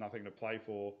finals with nothing to play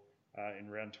for in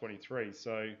round 23.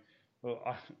 So,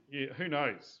 who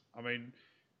knows? I mean,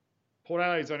 Port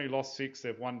Adelaide's only lost 6,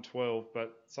 they've won 12,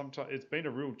 but sometimes it's been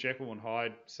a real Jekyll and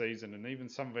Hyde season, and even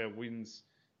some of our wins,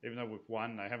 even though we've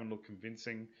won, they haven't looked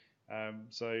convincing.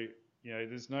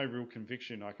 There's no real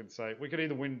conviction, I can say. We could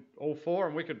either win all 4,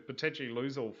 and we could potentially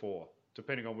lose all 4,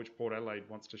 depending on which Port Adelaide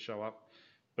wants to show up.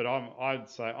 But I'd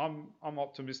say I'm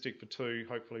optimistic for 2,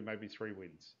 hopefully maybe 3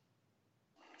 wins.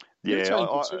 Yeah,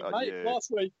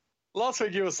 Last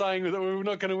week you were saying that we were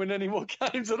not going to win any more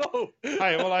games at all.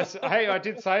 I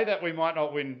did say that we might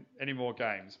not win any more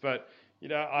games, but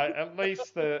at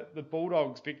least the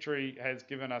Bulldogs' victory has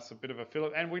given us a bit of a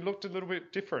fillip, and we looked a little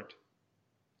bit different.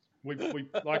 We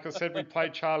like I said, we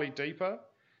played Charlie deeper.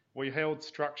 We held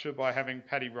structure by having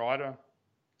Paddy Ryder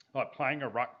like playing a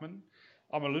ruckman.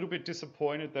 I'm a little bit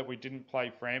disappointed that we didn't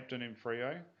play Frampton in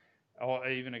Freo or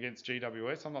even against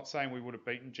GWS. I'm not saying we would have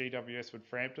beaten GWS with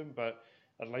Frampton, but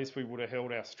at least we would have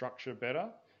held our structure better.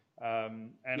 I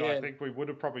think we would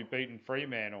have probably beaten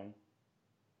Fremantle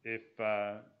if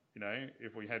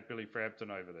we had Billy Frampton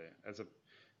over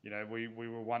there. We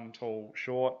were one tall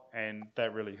short, and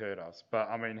that really hurt us. But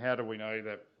I mean, how do we know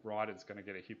that Ryder's going to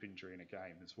get a hip injury in a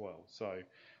game as well? So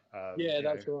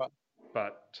that's right.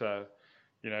 But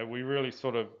we really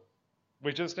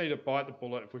we just need to bite the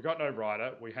bullet. If we've got no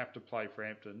Ryder, we have to play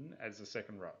Frampton as the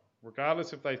second ruck,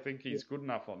 regardless if they think he's good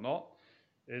enough or not.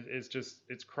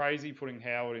 It's crazy putting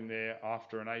Howard in there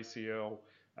after an ACL,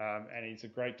 and he's a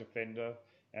great defender.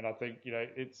 And I think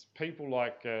it's people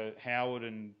like Howard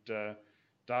and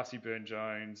Darcy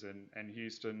Byrne-Jones and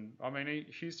Houston. I mean,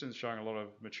 Houston's showing a lot of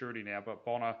maturity now, but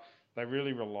Bonner,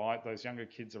 those younger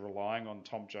kids are relying on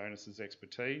Tom Jonas's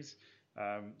expertise.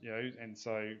 And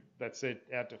so that's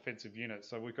our defensive unit.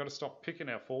 So we've got to stop picking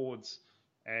our forwards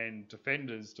and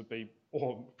defenders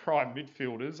or prime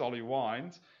midfielders, Ollie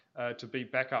Wines, to be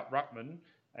backup ruckman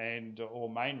or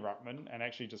main ruckman, and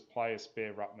actually just play a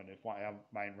spare ruckman if our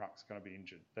main ruck's going to be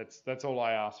injured. That's all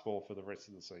I ask for the rest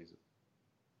of the season.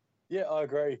 Yeah, I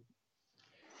agree.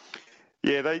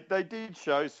 Yeah, they did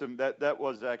show some that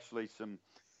was actually some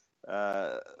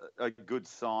a good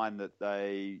sign that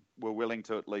they were willing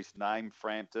to at least name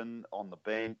Frampton on the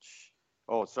bench.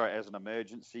 As an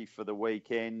emergency for the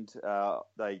weekend.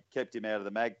 They kept him out of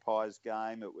the Magpies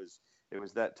game. It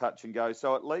was that touch and go.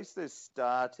 So at least they're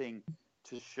starting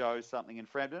to show something in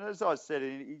Frampton. As I said,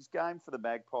 in his game for the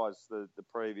Magpies the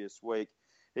previous week,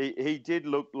 he did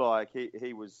look like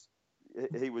he was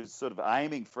sort of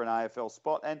aiming for an AFL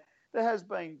spot, and there has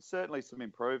been certainly some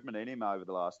improvement in him over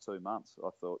the last 2 months, I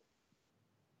thought.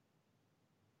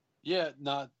 Yeah,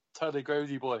 no, totally agree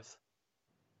with you boys.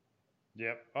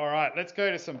 Yep. All right, let's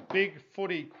go to some big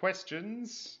footy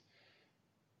questions.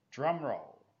 Drum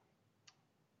roll.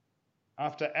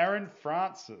 After Aaron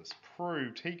Francis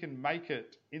proved he can make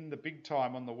it in the big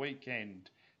time on the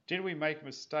weekend, did we make a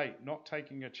mistake not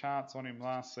taking a chance on him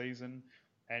last season?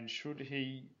 And should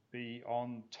he be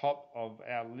on top of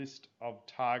our list of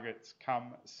targets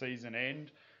come season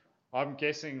end? I'm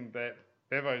guessing that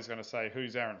Bevo's going to say,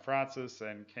 who's Aaron Francis?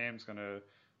 And Cam's going to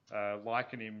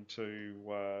liken him to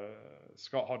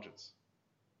Scott Hodges.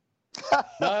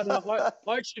 No,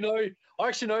 I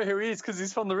actually know who he is because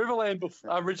he's from the Riverland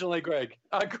originally, Greg.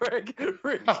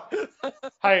 Rick.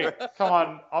 Hey, come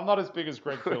on. I'm not as big as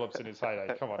Greg Phillips in his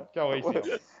heyday. Come on, go easy on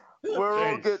me. We're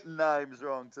all getting names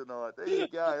wrong tonight. There you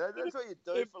go. That's what you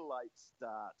do for late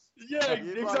starts. Yeah,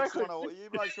 exactly. You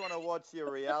blokes want to watch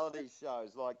your reality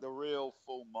shows like The Real,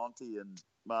 Full Monty and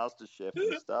MasterChef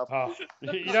and stuff.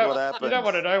 You don't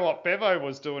want to know what Bevo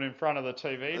was doing in front of the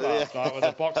TV last night with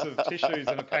a box of tissues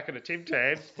and a packet of Tim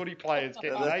Tams. Footy players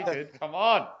getting naked. Come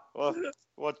on. Well,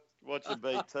 watching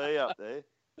BT up there.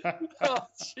 Oh,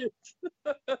 shit.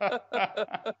 Who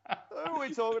are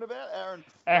we talking about?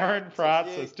 Aaron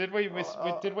Francis. Yeah.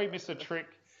 Did we miss a trick?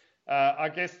 I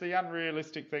guess the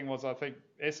unrealistic thing was I think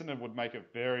Essendon would make it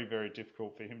very, very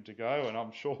difficult for him to go, and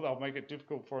I'm sure they'll make it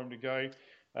difficult for him to go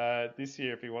this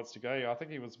year if he wants to go. I think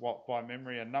he was, by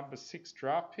memory, a number 6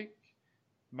 draft pick,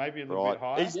 maybe a little bit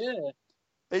higher.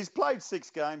 He's played 6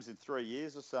 games in 3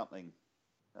 years or something,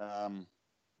 I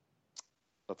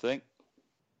think.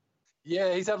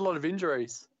 Yeah, he's had a lot of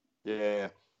injuries. Yeah.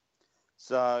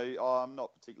 So I'm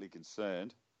not particularly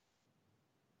concerned.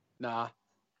 Nah.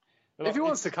 If he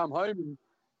wants to come home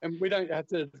and we don't have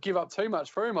to give up too much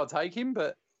for him, I'll take him.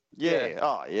 But yeah.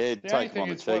 Oh, yeah. Take him on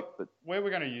the cheap. Where we're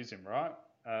going to use him, right?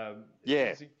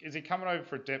 Is he coming over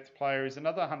for a depth player? He's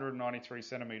another 193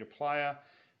 centimetre player.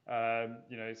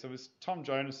 So Tom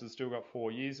Jonas has still got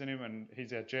 4 years in him, and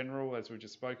he's our general, as we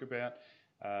just spoke about.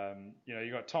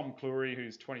 You got Tom Cleary,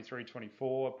 who's 23,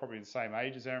 24, probably the same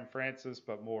age as Aaron Francis,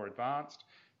 but more advanced.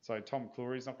 So Tom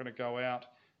Cleary's not going to go out.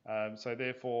 So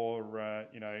therefore,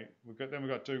 we've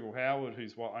got Dougal Howard,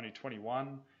 who's only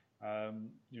 21.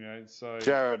 So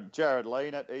Jared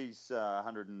Leanett, he's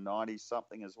 190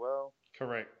 something as well.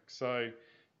 Correct. So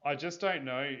I just don't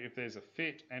know if there's a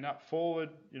fit. And up forward,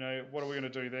 what are we going to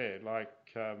do there?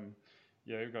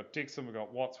 We've got Dixon, we've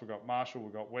got Watts, we've got Marshall,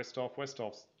 we've got Westhoff.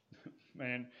 Westhoff's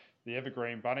man, the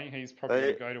evergreen bunny. He's probably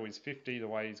going to go to his 50 the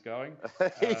way he's going.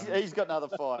 He's got another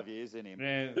 5 years in him.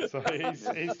 Yeah, so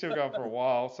he's still going for a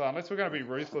while. So unless we're going to be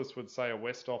ruthless with, say, a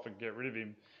Westhoff and get rid of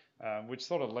him, which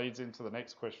sort of leads into the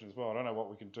next question as well. I don't know what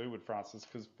we can do with Francis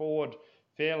because forward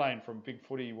Fairlane from Big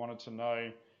Footy wanted to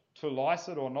know to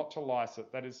Lycett or not to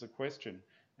Lycett? That is the question,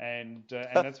 and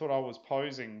that's what I was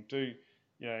posing.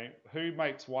 Who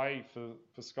makes way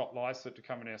for Scott Lycett to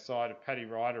come in our side if Paddy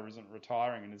Ryder isn't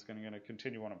retiring and is going to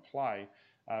continue on and play?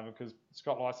 Because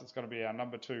Scott Lycett's going to be our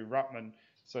number 2 ruckman.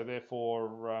 So therefore,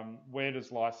 where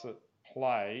does Lycett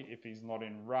play if he's not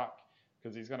in ruck?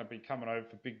 Because he's going to be coming over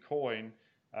for big coin.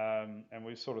 And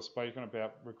we've sort of spoken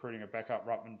about recruiting a backup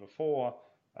ruckman before.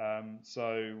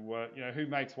 Who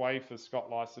makes way for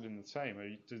Scott Lycett in the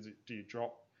team? Do you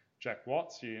drop Jack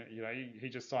Watts? He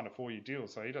just signed a 4-year deal,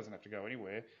 so he doesn't have to go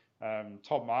anywhere.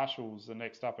 Tom Marshall's the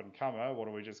next up-and-comer. What,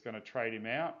 are we just going to trade him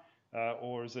out?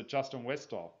 Or is it Justin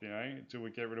Westhoff? Do we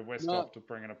get rid of Westhoff to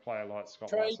bring in a player like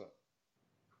Scott Lycett?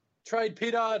 Trade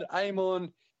Pittard,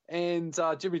 Amon, and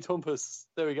Jimmy Tompus.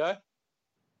 There we go.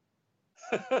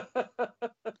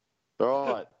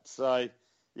 Right. So,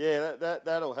 yeah,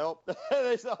 that'll help.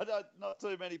 There's not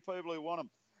too many people who want them.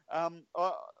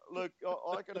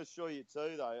 I can assure you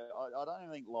too, though, I don't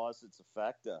even think Lycett's a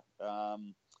factor.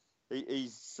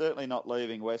 He's certainly not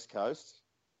leaving West Coast,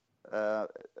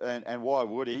 and why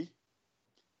would he?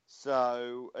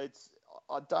 So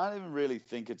I don't even really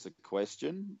think it's a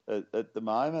question at the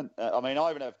moment. I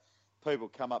even have people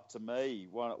come up to me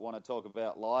want to talk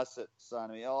about Lycett, saying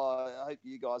to me, "Oh, I hope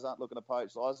you guys aren't looking to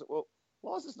poach Lycett." Well,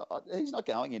 Lycett's he's not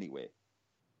going anywhere.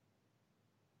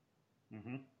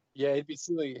 Mm-hmm. Yeah, he'd be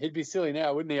silly. He'd be silly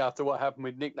now, wouldn't he? After what happened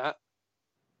with Nick Nat.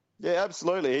 Yeah,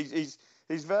 absolutely.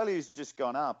 His value's just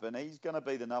gone up, and he's going to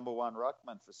be the number 1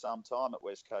 ruckman for some time at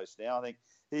West Coast now. I think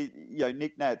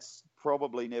Nick Nat's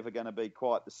probably never going to be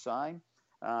quite the same.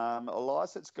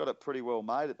 Lycett's got it pretty well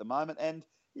made at the moment, and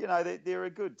they're a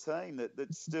good team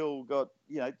that's still got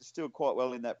still quite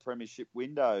well in that premiership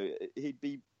window. He'd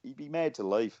be mad to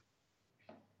leave.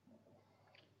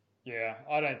 Yeah,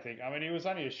 I don't think. He was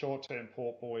only a short-term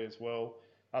Port boy as well.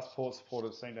 Us Port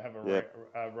supporters seem to have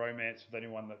a romance with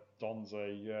anyone that dons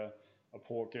a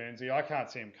Port Guernsey. I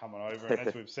can't see him coming over, and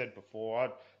as we've said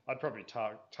before, I'd probably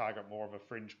target more of a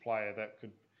fringe player that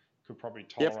could probably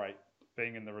tolerate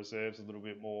being in the reserves a little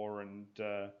bit more, and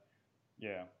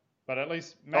But at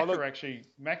least Macca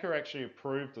actually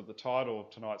approved of the title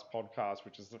of tonight's podcast,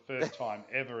 which is the first time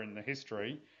ever in the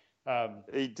history.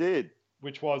 He did.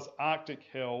 Which was Arctic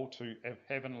Hell to a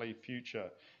Heavenly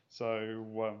Future.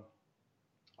 So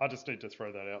I just need to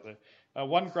throw that out there.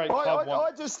 One great club.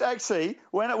 I just actually,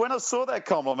 when I saw that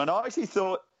compliment, I actually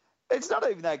thought, it's not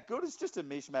even that good. It's just a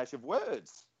mishmash of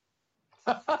words.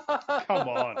 Come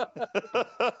on.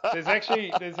 There's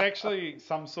actually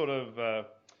some sort of,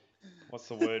 what's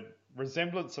the word?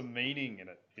 Resemblance of meaning in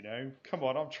it, Come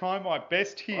on, I'm trying my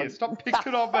best here. Stop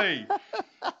picking on me.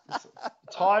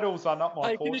 Titles are not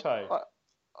my forte.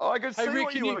 I can see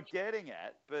what you were getting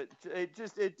at, but it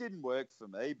didn't work for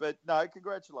me. But no,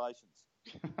 congratulations.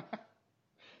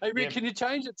 Hey Rick, can you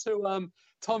change it to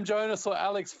Tom Jonas or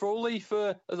Alex Frawley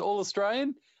for as All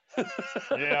Australian?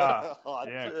 Yeah,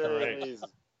 correct.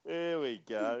 There we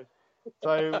go.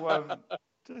 So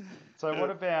what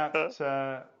about?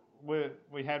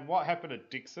 We had what happened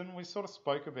at Dixon. We sort of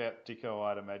spoke about Dicko,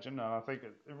 I'd imagine, and I think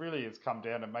it really has come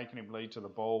down to making him lead to the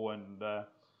ball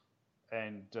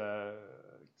and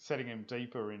setting him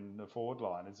deeper in the forward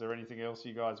line. Is there anything else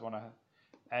you guys want to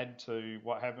add to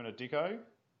what happened at Dicko?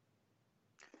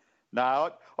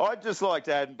 No, I'd just like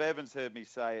to add, and Bevan's heard me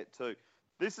say it too,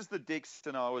 this is the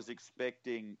Dixon I was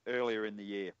expecting earlier in the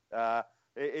year.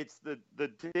 It's the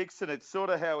Dixon. It's sort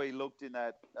of how he looked in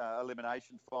that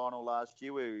elimination final last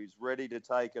year, where he was ready to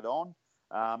take it on.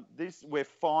 We're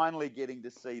finally getting to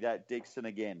see that Dixon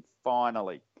again.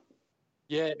 Finally.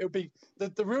 Yeah, it'll be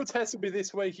the real test will be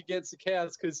this week against the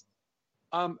Cows because,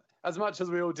 as much as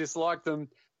we all dislike them,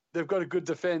 they've got a good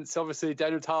defence. Obviously,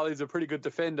 Daniel Tarley's a pretty good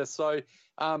defender. So,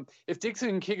 if Dixon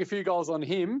can kick a few goals on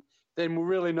him, then we'll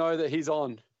really know that he's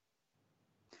on.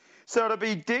 So it'll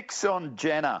be Dix on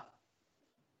Jenner.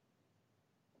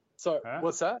 So,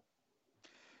 What's that?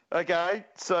 Okay,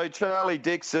 so Charlie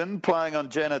Dixon playing on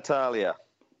genitalia.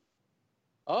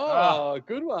 Oh,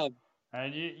 good one.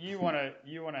 And you want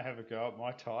to have a go at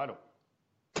my title?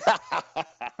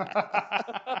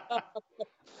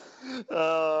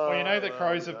 Well, you know the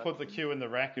Crows have put the Q in the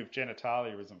rack if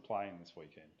genitalia isn't playing this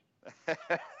weekend.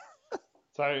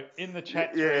 So in the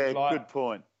chat thread, good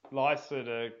point.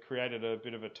 Lycett created a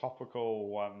bit of a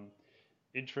topical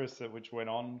interest which went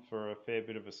on for a fair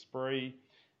bit of a spree,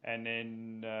 and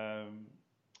then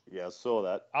I saw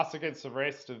that. Us Against the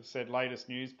Rest have said latest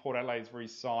news: Port Adelaide's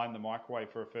re-signed the microwave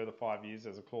for a further 5 years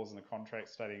as a clause in the contract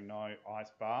stating no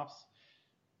ice baths.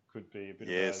 Could be a bit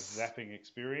of a zapping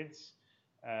experience.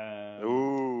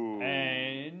 Ooh.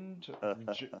 And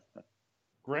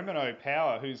Gremino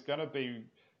Power, who's going to be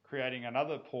creating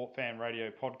another Port Fan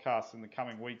Radio podcast in the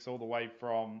coming weeks, all the way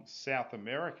from South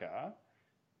America.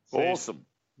 Awesome.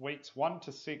 Weeks 1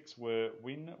 to 6 were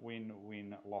win, win,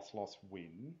 win, loss, loss,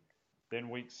 win. Then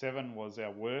week 7 was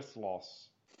our worst loss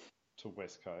to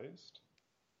West Coast.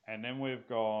 And then we've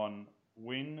gone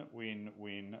win, win,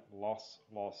 win, loss,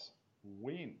 loss,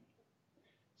 win.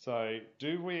 So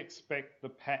do we expect the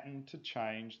pattern to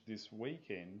change this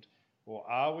weekend, or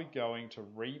are we going to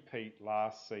repeat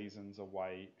last season's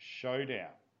away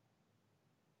showdown?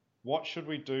 What should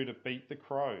we do to beat the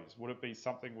Crows? Would it be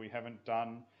something we haven't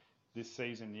done this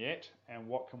season yet? And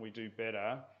what can we do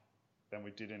better than we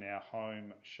did in our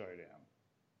home showdown?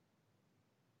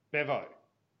 Bevo.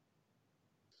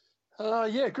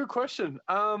 Yeah, good question.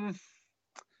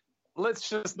 Let's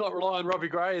just not rely on Robbie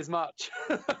Gray as much.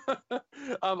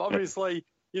 Obviously,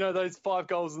 those 5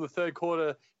 goals in the third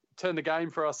quarter turned the game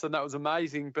for us, and that was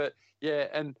amazing. But, yeah,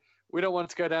 and we don't want it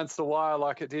to go down to the wire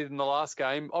like it did in the last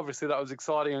game. Obviously, that was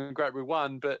exciting and great we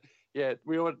won. But, yeah,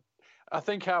 I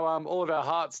think how all of our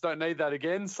hearts don't need that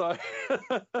again. So,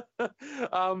 yeah,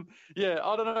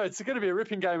 I don't know. It's going to be a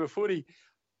ripping game of footy.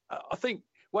 I think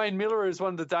Wayne Miller is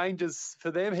one of the dangers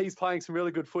for them. He's playing some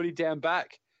really good footy down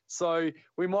back. So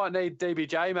we might need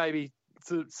DBJ maybe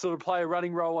to sort of play a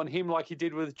running role on him like he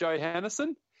did with Joe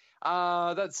Hannison.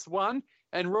 That's one.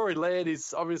 And Rory Laird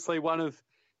is obviously one of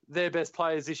their best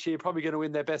players this year, probably going to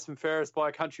win their best and fairest by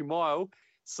a country mile.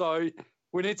 So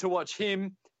we need to watch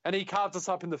him. And he carved us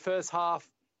up in the first half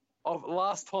of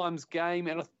last time's game.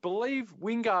 And I believe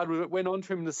Wingard went on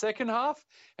to him in the second half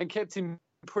and kept him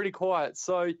pretty quiet.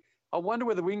 So I wonder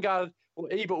whether Wingard or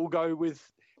Ebert will go with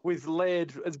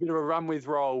Laird as a bit of a run-with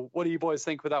role. What do you boys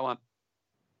think with that one?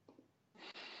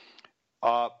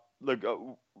 Look,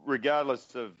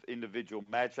 regardless of individual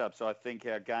matchups, I think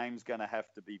our game's going to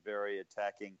have to be very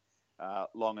attacking,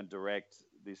 long and direct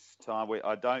this time.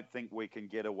 I don't think we can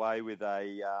get away with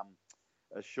a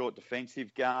short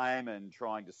defensive game and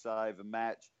trying to save a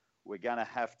match. We're going to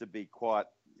have to be quite,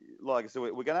 like I said,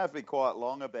 we're going to have to be quite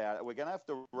long about it. We're going to have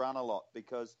to run a lot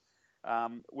because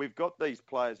we've got these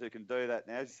players who can do that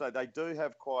now. As you say, they do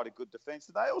have quite a good defence,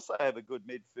 and they also have a good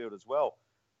midfield as well.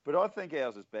 But I think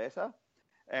ours is better.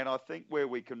 And I think where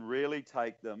we can really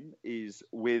take them is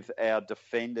with our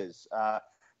defenders.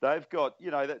 They've got,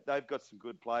 they've got some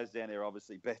good players down there,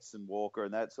 obviously, Betts and Walker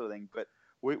and that sort of thing. But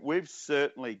we've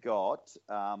certainly got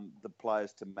the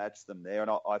players to match them there.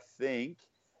 And I think,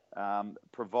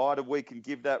 provided we can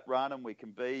give that run and we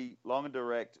can be long and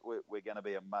direct, we're going to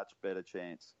be a much better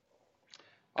chance.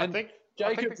 And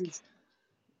Jacobs has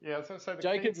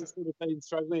sort of been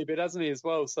struggling a bit, hasn't he, as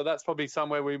well? So that's probably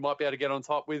somewhere we might be able to get on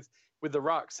top with the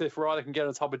rucks. If Ryder can get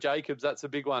on top of Jacobs, that's a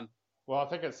big one. Well, I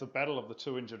think it's the battle of the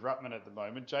 2 injured ruckmen at the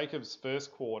moment. Jacobs'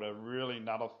 first quarter really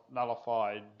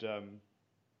nullified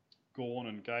Gawn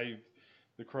and gave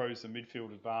the Crows the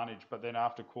midfield advantage. But then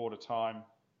after quarter time,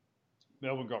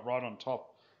 Melbourne got right on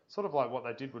top, sort of like what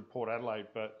they did with Port Adelaide.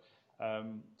 But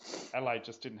Adelaide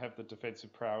just didn't have the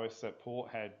defensive prowess that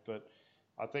Port had. But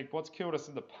I think what's killed us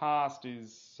in the past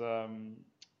is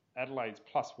Adelaide's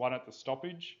 +1 at the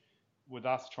stoppage, with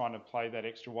us trying to play that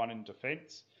extra 1 in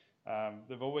defence.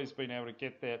 They've always been able to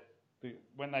get that.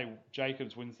 When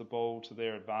Jacobs wins the ball to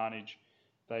their advantage,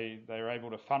 they're able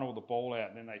to funnel the ball out,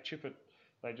 and then they chip it.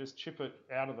 They just chip it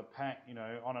out of the pack,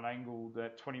 on an angle,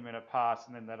 that 20-minute pass,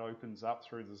 and then that opens up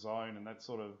through the zone, and that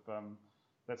sort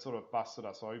of busted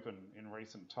us open in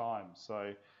recent times.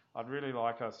 So I'd really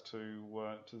like us to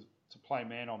play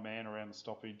man on man around the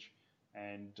stoppage,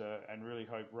 and really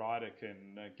hope Ryder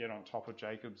can get on top of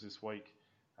Jacobs this week.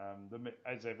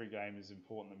 As every game is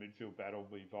important, the midfield battle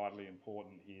will be vitally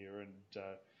important here,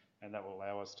 and that will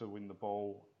allow us to win the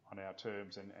ball on our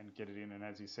terms and get it in. And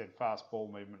as you said, fast ball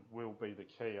movement will be the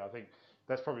key. I think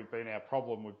that's probably been our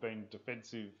problem. We've been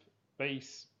defensive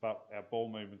beasts, but our ball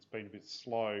movement's been a bit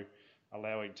slow,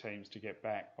 allowing teams to get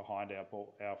back behind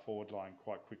our forward line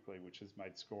quite quickly, which has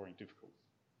made scoring difficult.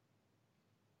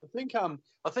 I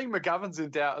think McGovern's in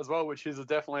doubt as well, which is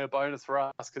definitely a bonus for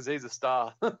us because he's a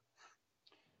star.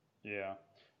 Yeah.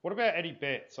 What about Eddie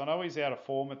Betts? I know he's out of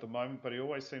form at the moment, but he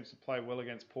always seems to play well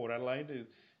against Port Adelaide.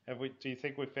 Do you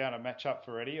think we've found a match-up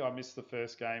for Eddie? I missed the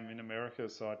first game in America,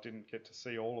 so I didn't get to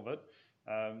see all of it.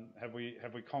 Have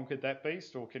we conquered that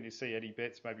beast, or can you see Eddie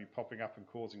Betts maybe popping up and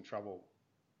causing trouble?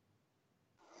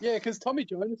 Yeah, because Tommy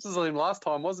Jonas was on him last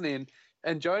time, wasn't he?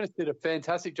 And Jonas did a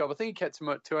fantastic job. I think he kept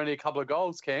him to only a couple of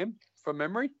goals, Cam, from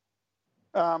memory.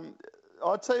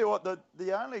 I'll tell you what,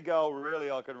 the only goal really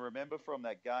I can remember from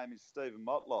that game is Stephen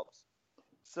Motlop's.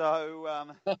 So,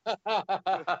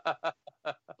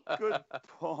 good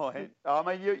point. I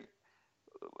mean,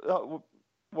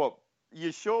 What?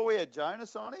 You sure we had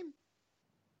Jonas on him?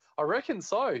 I reckon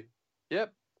so.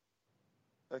 Yep.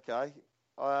 Okay.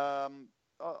 I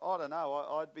don't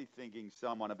know. I'd be thinking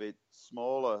someone a bit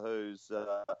smaller who's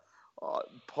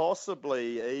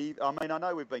possibly. I mean, I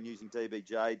know we've been using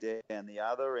DBJ down the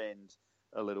other end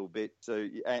a little bit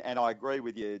too, and I agree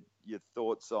with your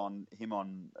thoughts on him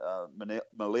on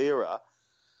Malera.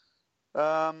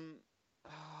 I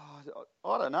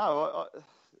don't know.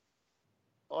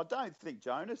 I don't think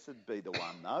Jonas would be the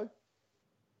one, though.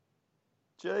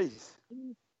 Jeez.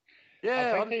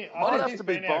 Yeah, I think he's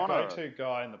been our go-to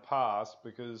guy in the past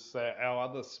because our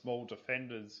other small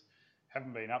defenders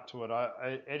haven't been up to it.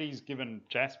 Eddie's given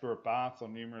Jasper a bath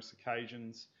on numerous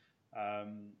occasions.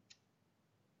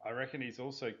 I reckon he's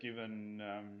also given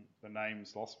the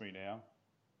name's lost me now.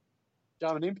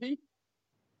 Jarman Impey?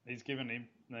 He's given him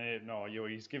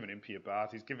he's given Impey a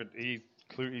bath.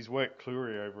 He's worked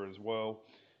Cleary over as well.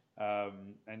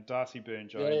 And Darcy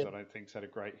Byrne-Jones, I don't think's had a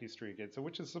great history against her,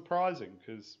 which is surprising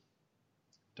because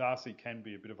Darcy can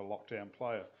be a bit of a lockdown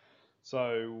player.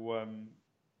 So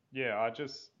he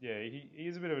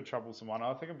is a bit of a troublesome one.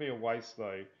 I think it'd be a waste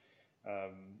though.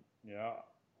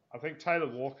 I think Taylor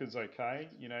Walker's okay.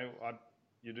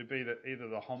 You'd be either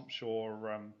the Hampshire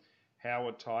or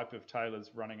Howard type if Taylor's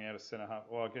running out of centre half.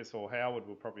 Well, I guess Howard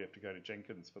will probably have to go to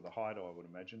Jenkins for the height, I would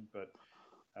imagine. But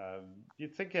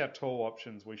you'd think our tall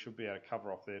options, we should be able to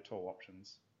cover off their tall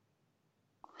options.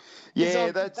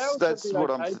 Yeah, that's what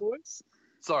okay, I'm. Boys?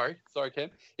 Sorry, Ken.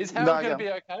 Is Howard going to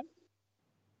be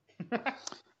okay?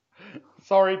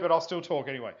 Sorry, but I'll still talk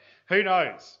anyway. Who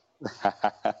knows?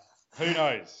 Who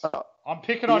knows? I'm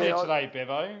picking on you today,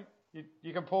 Bevo.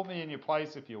 You can pull me in your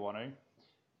place if you want to.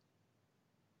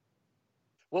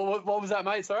 What was that,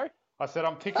 mate? Sorry? I said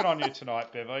I'm picking on you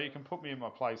tonight, Bevo. You can put me in my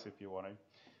place if you want to.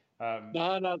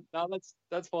 No,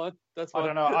 that's fine. That's fine. I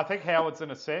don't know. I think Howard's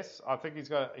an assess. I think he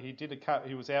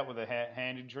was out with a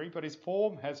hand injury, but his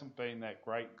form hasn't been that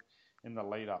great in the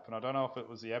lead up. And I don't know if it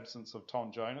was the absence of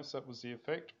Tom Jonas that was the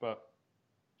effect, but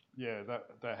yeah,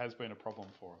 that has been a problem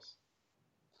for us.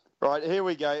 Right, here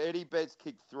we go. Eddie Betts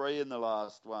kicked 3 in the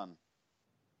last one.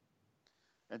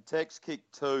 And Tex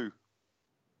kicked 2.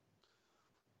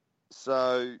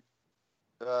 So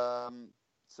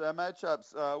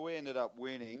matchups, we ended up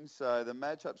winning, so the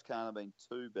matchups can't have been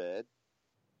too bad.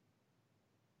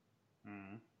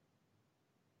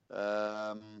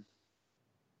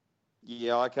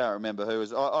 Yeah, I can't remember who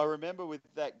was. I remember with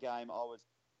that game, I was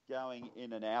going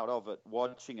in and out of it,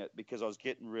 watching it, because I was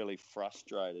getting really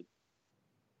frustrated.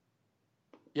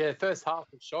 Yeah, first half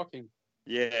was shocking.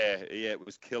 Yeah, it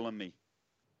was killing me.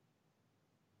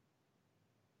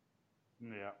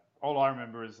 Yeah. All I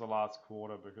remember is the last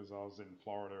quarter because I was in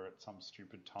Florida at some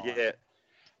stupid time. Yeah.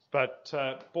 But,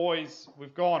 boys,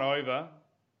 we've gone over,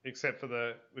 except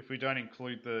for if we don't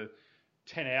include the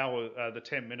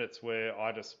 10 minutes where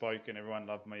I just spoke and everyone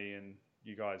loved me and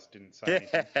you guys didn't say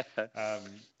anything.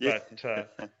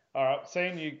 All right,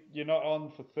 seeing you're not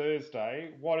on for Thursday,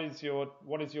 what is your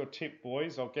tip,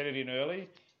 boys? I'll get it in early.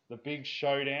 The big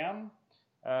showdown.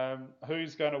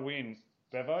 Who's going to win?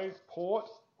 Bevo, Port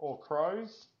or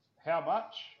Crows? How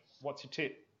much? What's your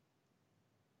tip?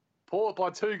 Port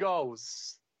by 2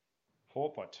 goals.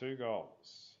 Port by 2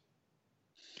 goals.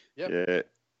 Yep. Yeah.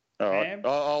 All right. Cam?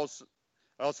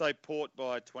 I'll say Port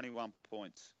by 21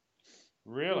 points.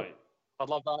 Really? I'd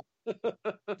love that.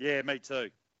 Yeah, me too.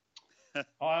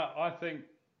 I think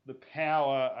the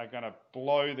Power are going to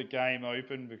blow the game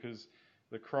open because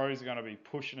the Crows are going to be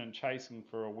pushing and chasing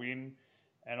for a win.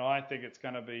 And I think it's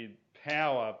going to be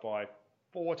Power by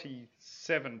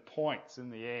 47 points in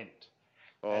the end.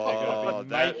 And they're going to be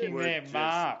making their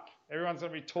mark. Everyone's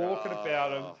going to be talking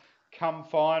about them come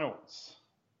finals.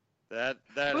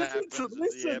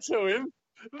 Listen to him.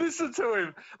 Listen to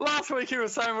him. Last week he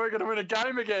was saying we're going to win a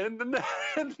game again,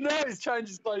 and now he's changed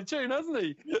his bloody tune, hasn't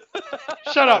he?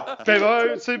 Shut up,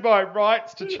 Bevo. It's in my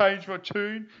rights to change my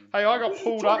tune. Hey, I got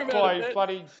pulled up by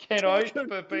bloody Ken Oath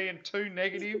for being too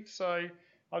negative, so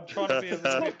I'm trying to be a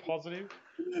little bit positive.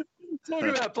 Talking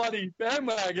about bloody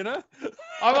bandwagon, huh?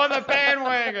 I'm on the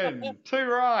bandwagon. Too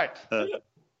right.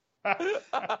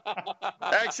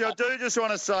 Actually, I do just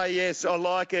want to say, yes, I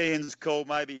like Ian's call,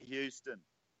 maybe Houston.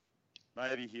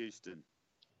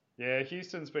 Yeah,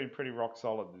 Houston's been pretty rock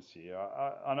solid this year.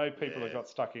 I know people have got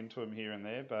stuck into him here and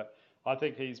there, but I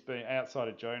think he's been, outside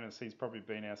of Jonas, he's probably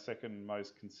been our second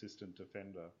most consistent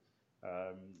defender.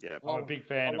 I'm a big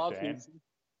fan of Dan.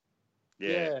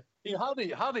 Yeah. He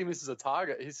hardly misses a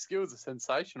target. His skills are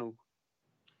sensational.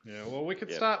 Yeah, well, we could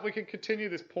we can continue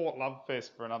this Port Love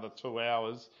Fest for another 2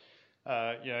 hours.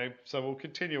 So we'll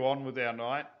continue on with our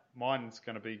night. mine's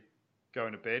going to be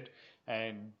going to bed,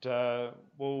 and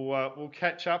we'll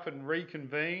catch up and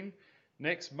reconvene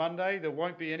next Monday. There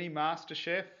won't be any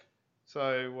MasterChef,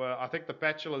 so I think The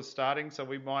Bachelor's starting, so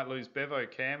we might lose Bevo,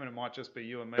 Cam, and it might just be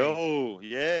you and me. Oh,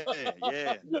 yeah. No,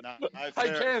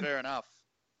 Cam. fair enough.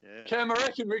 Yeah. Cam, I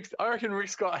reckon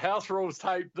Rick's got House Rules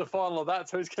tape, the final of that,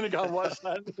 so he's going to go and watch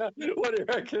that. What do you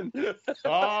reckon?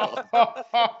 Oh,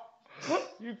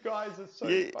 you guys are so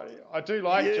funny. I do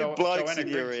like blokes Joanna in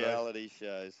your Griggs, reality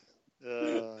shows.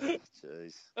 Oh,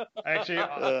 jeez.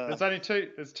 Actually,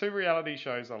 there's two reality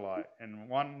shows I like, and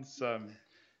one's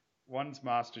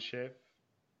MasterChef,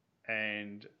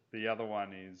 and the other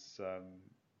one is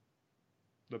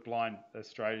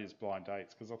Australia's Blind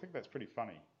Dates, because I think that's pretty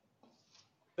funny.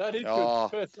 That is good.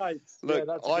 First dates. Look,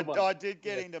 that's a good one. I did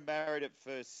get into Married at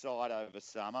First Sight over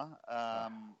summer.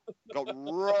 Got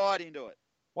right into it.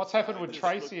 What's happened with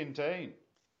Tracy and Dean?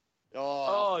 They're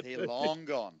long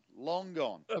gone.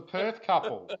 The Perth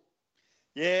couple.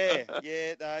 Yeah,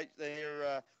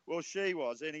 they're. Well, she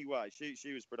was anyway.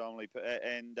 She was predominantly,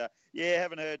 and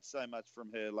haven't heard so much from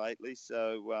her lately.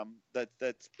 So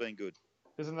that's been good.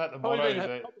 Isn't that the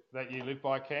motto that you live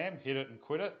by, Cam? Hit it and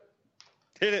quit it.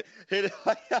 Hit it.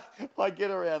 I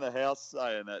get around the house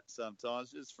saying that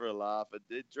sometimes just for a laugh.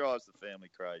 It drives the family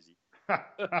crazy.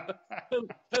 Her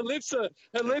lips are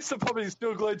probably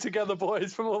still glued together,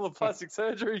 boys, from all the plastic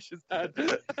surgery she's had.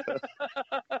 Hey,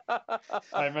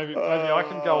 maybe I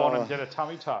can go on and get a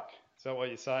tummy tuck. Is that what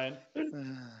you're saying?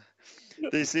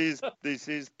 This is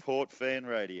Port Fan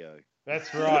Radio.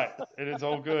 That's right. It is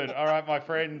all good. All right, my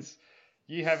friends.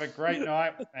 You have a great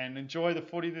night and enjoy the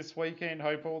footy this weekend.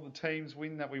 Hope all the teams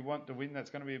win that we want to win. That's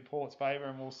going to be in Port's favour,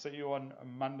 and we'll see you on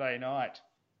Monday night.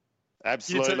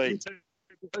 Absolutely. You too.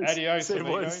 Adios,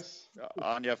 amigos.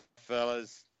 On you,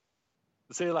 fellas.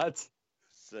 See you, lads.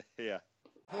 See ya.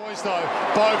 Boys, though,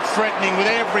 Boak threatening with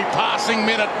every passing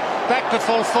minute. Back to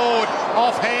full forward.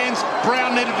 Off hands.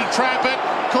 Brown needed to trap it.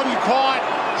 Couldn't quite.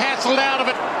 Hassled out of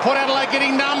it. Port Adelaide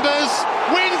getting numbers.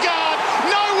 Wingard.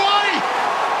 No way!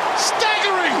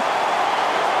 Staggering!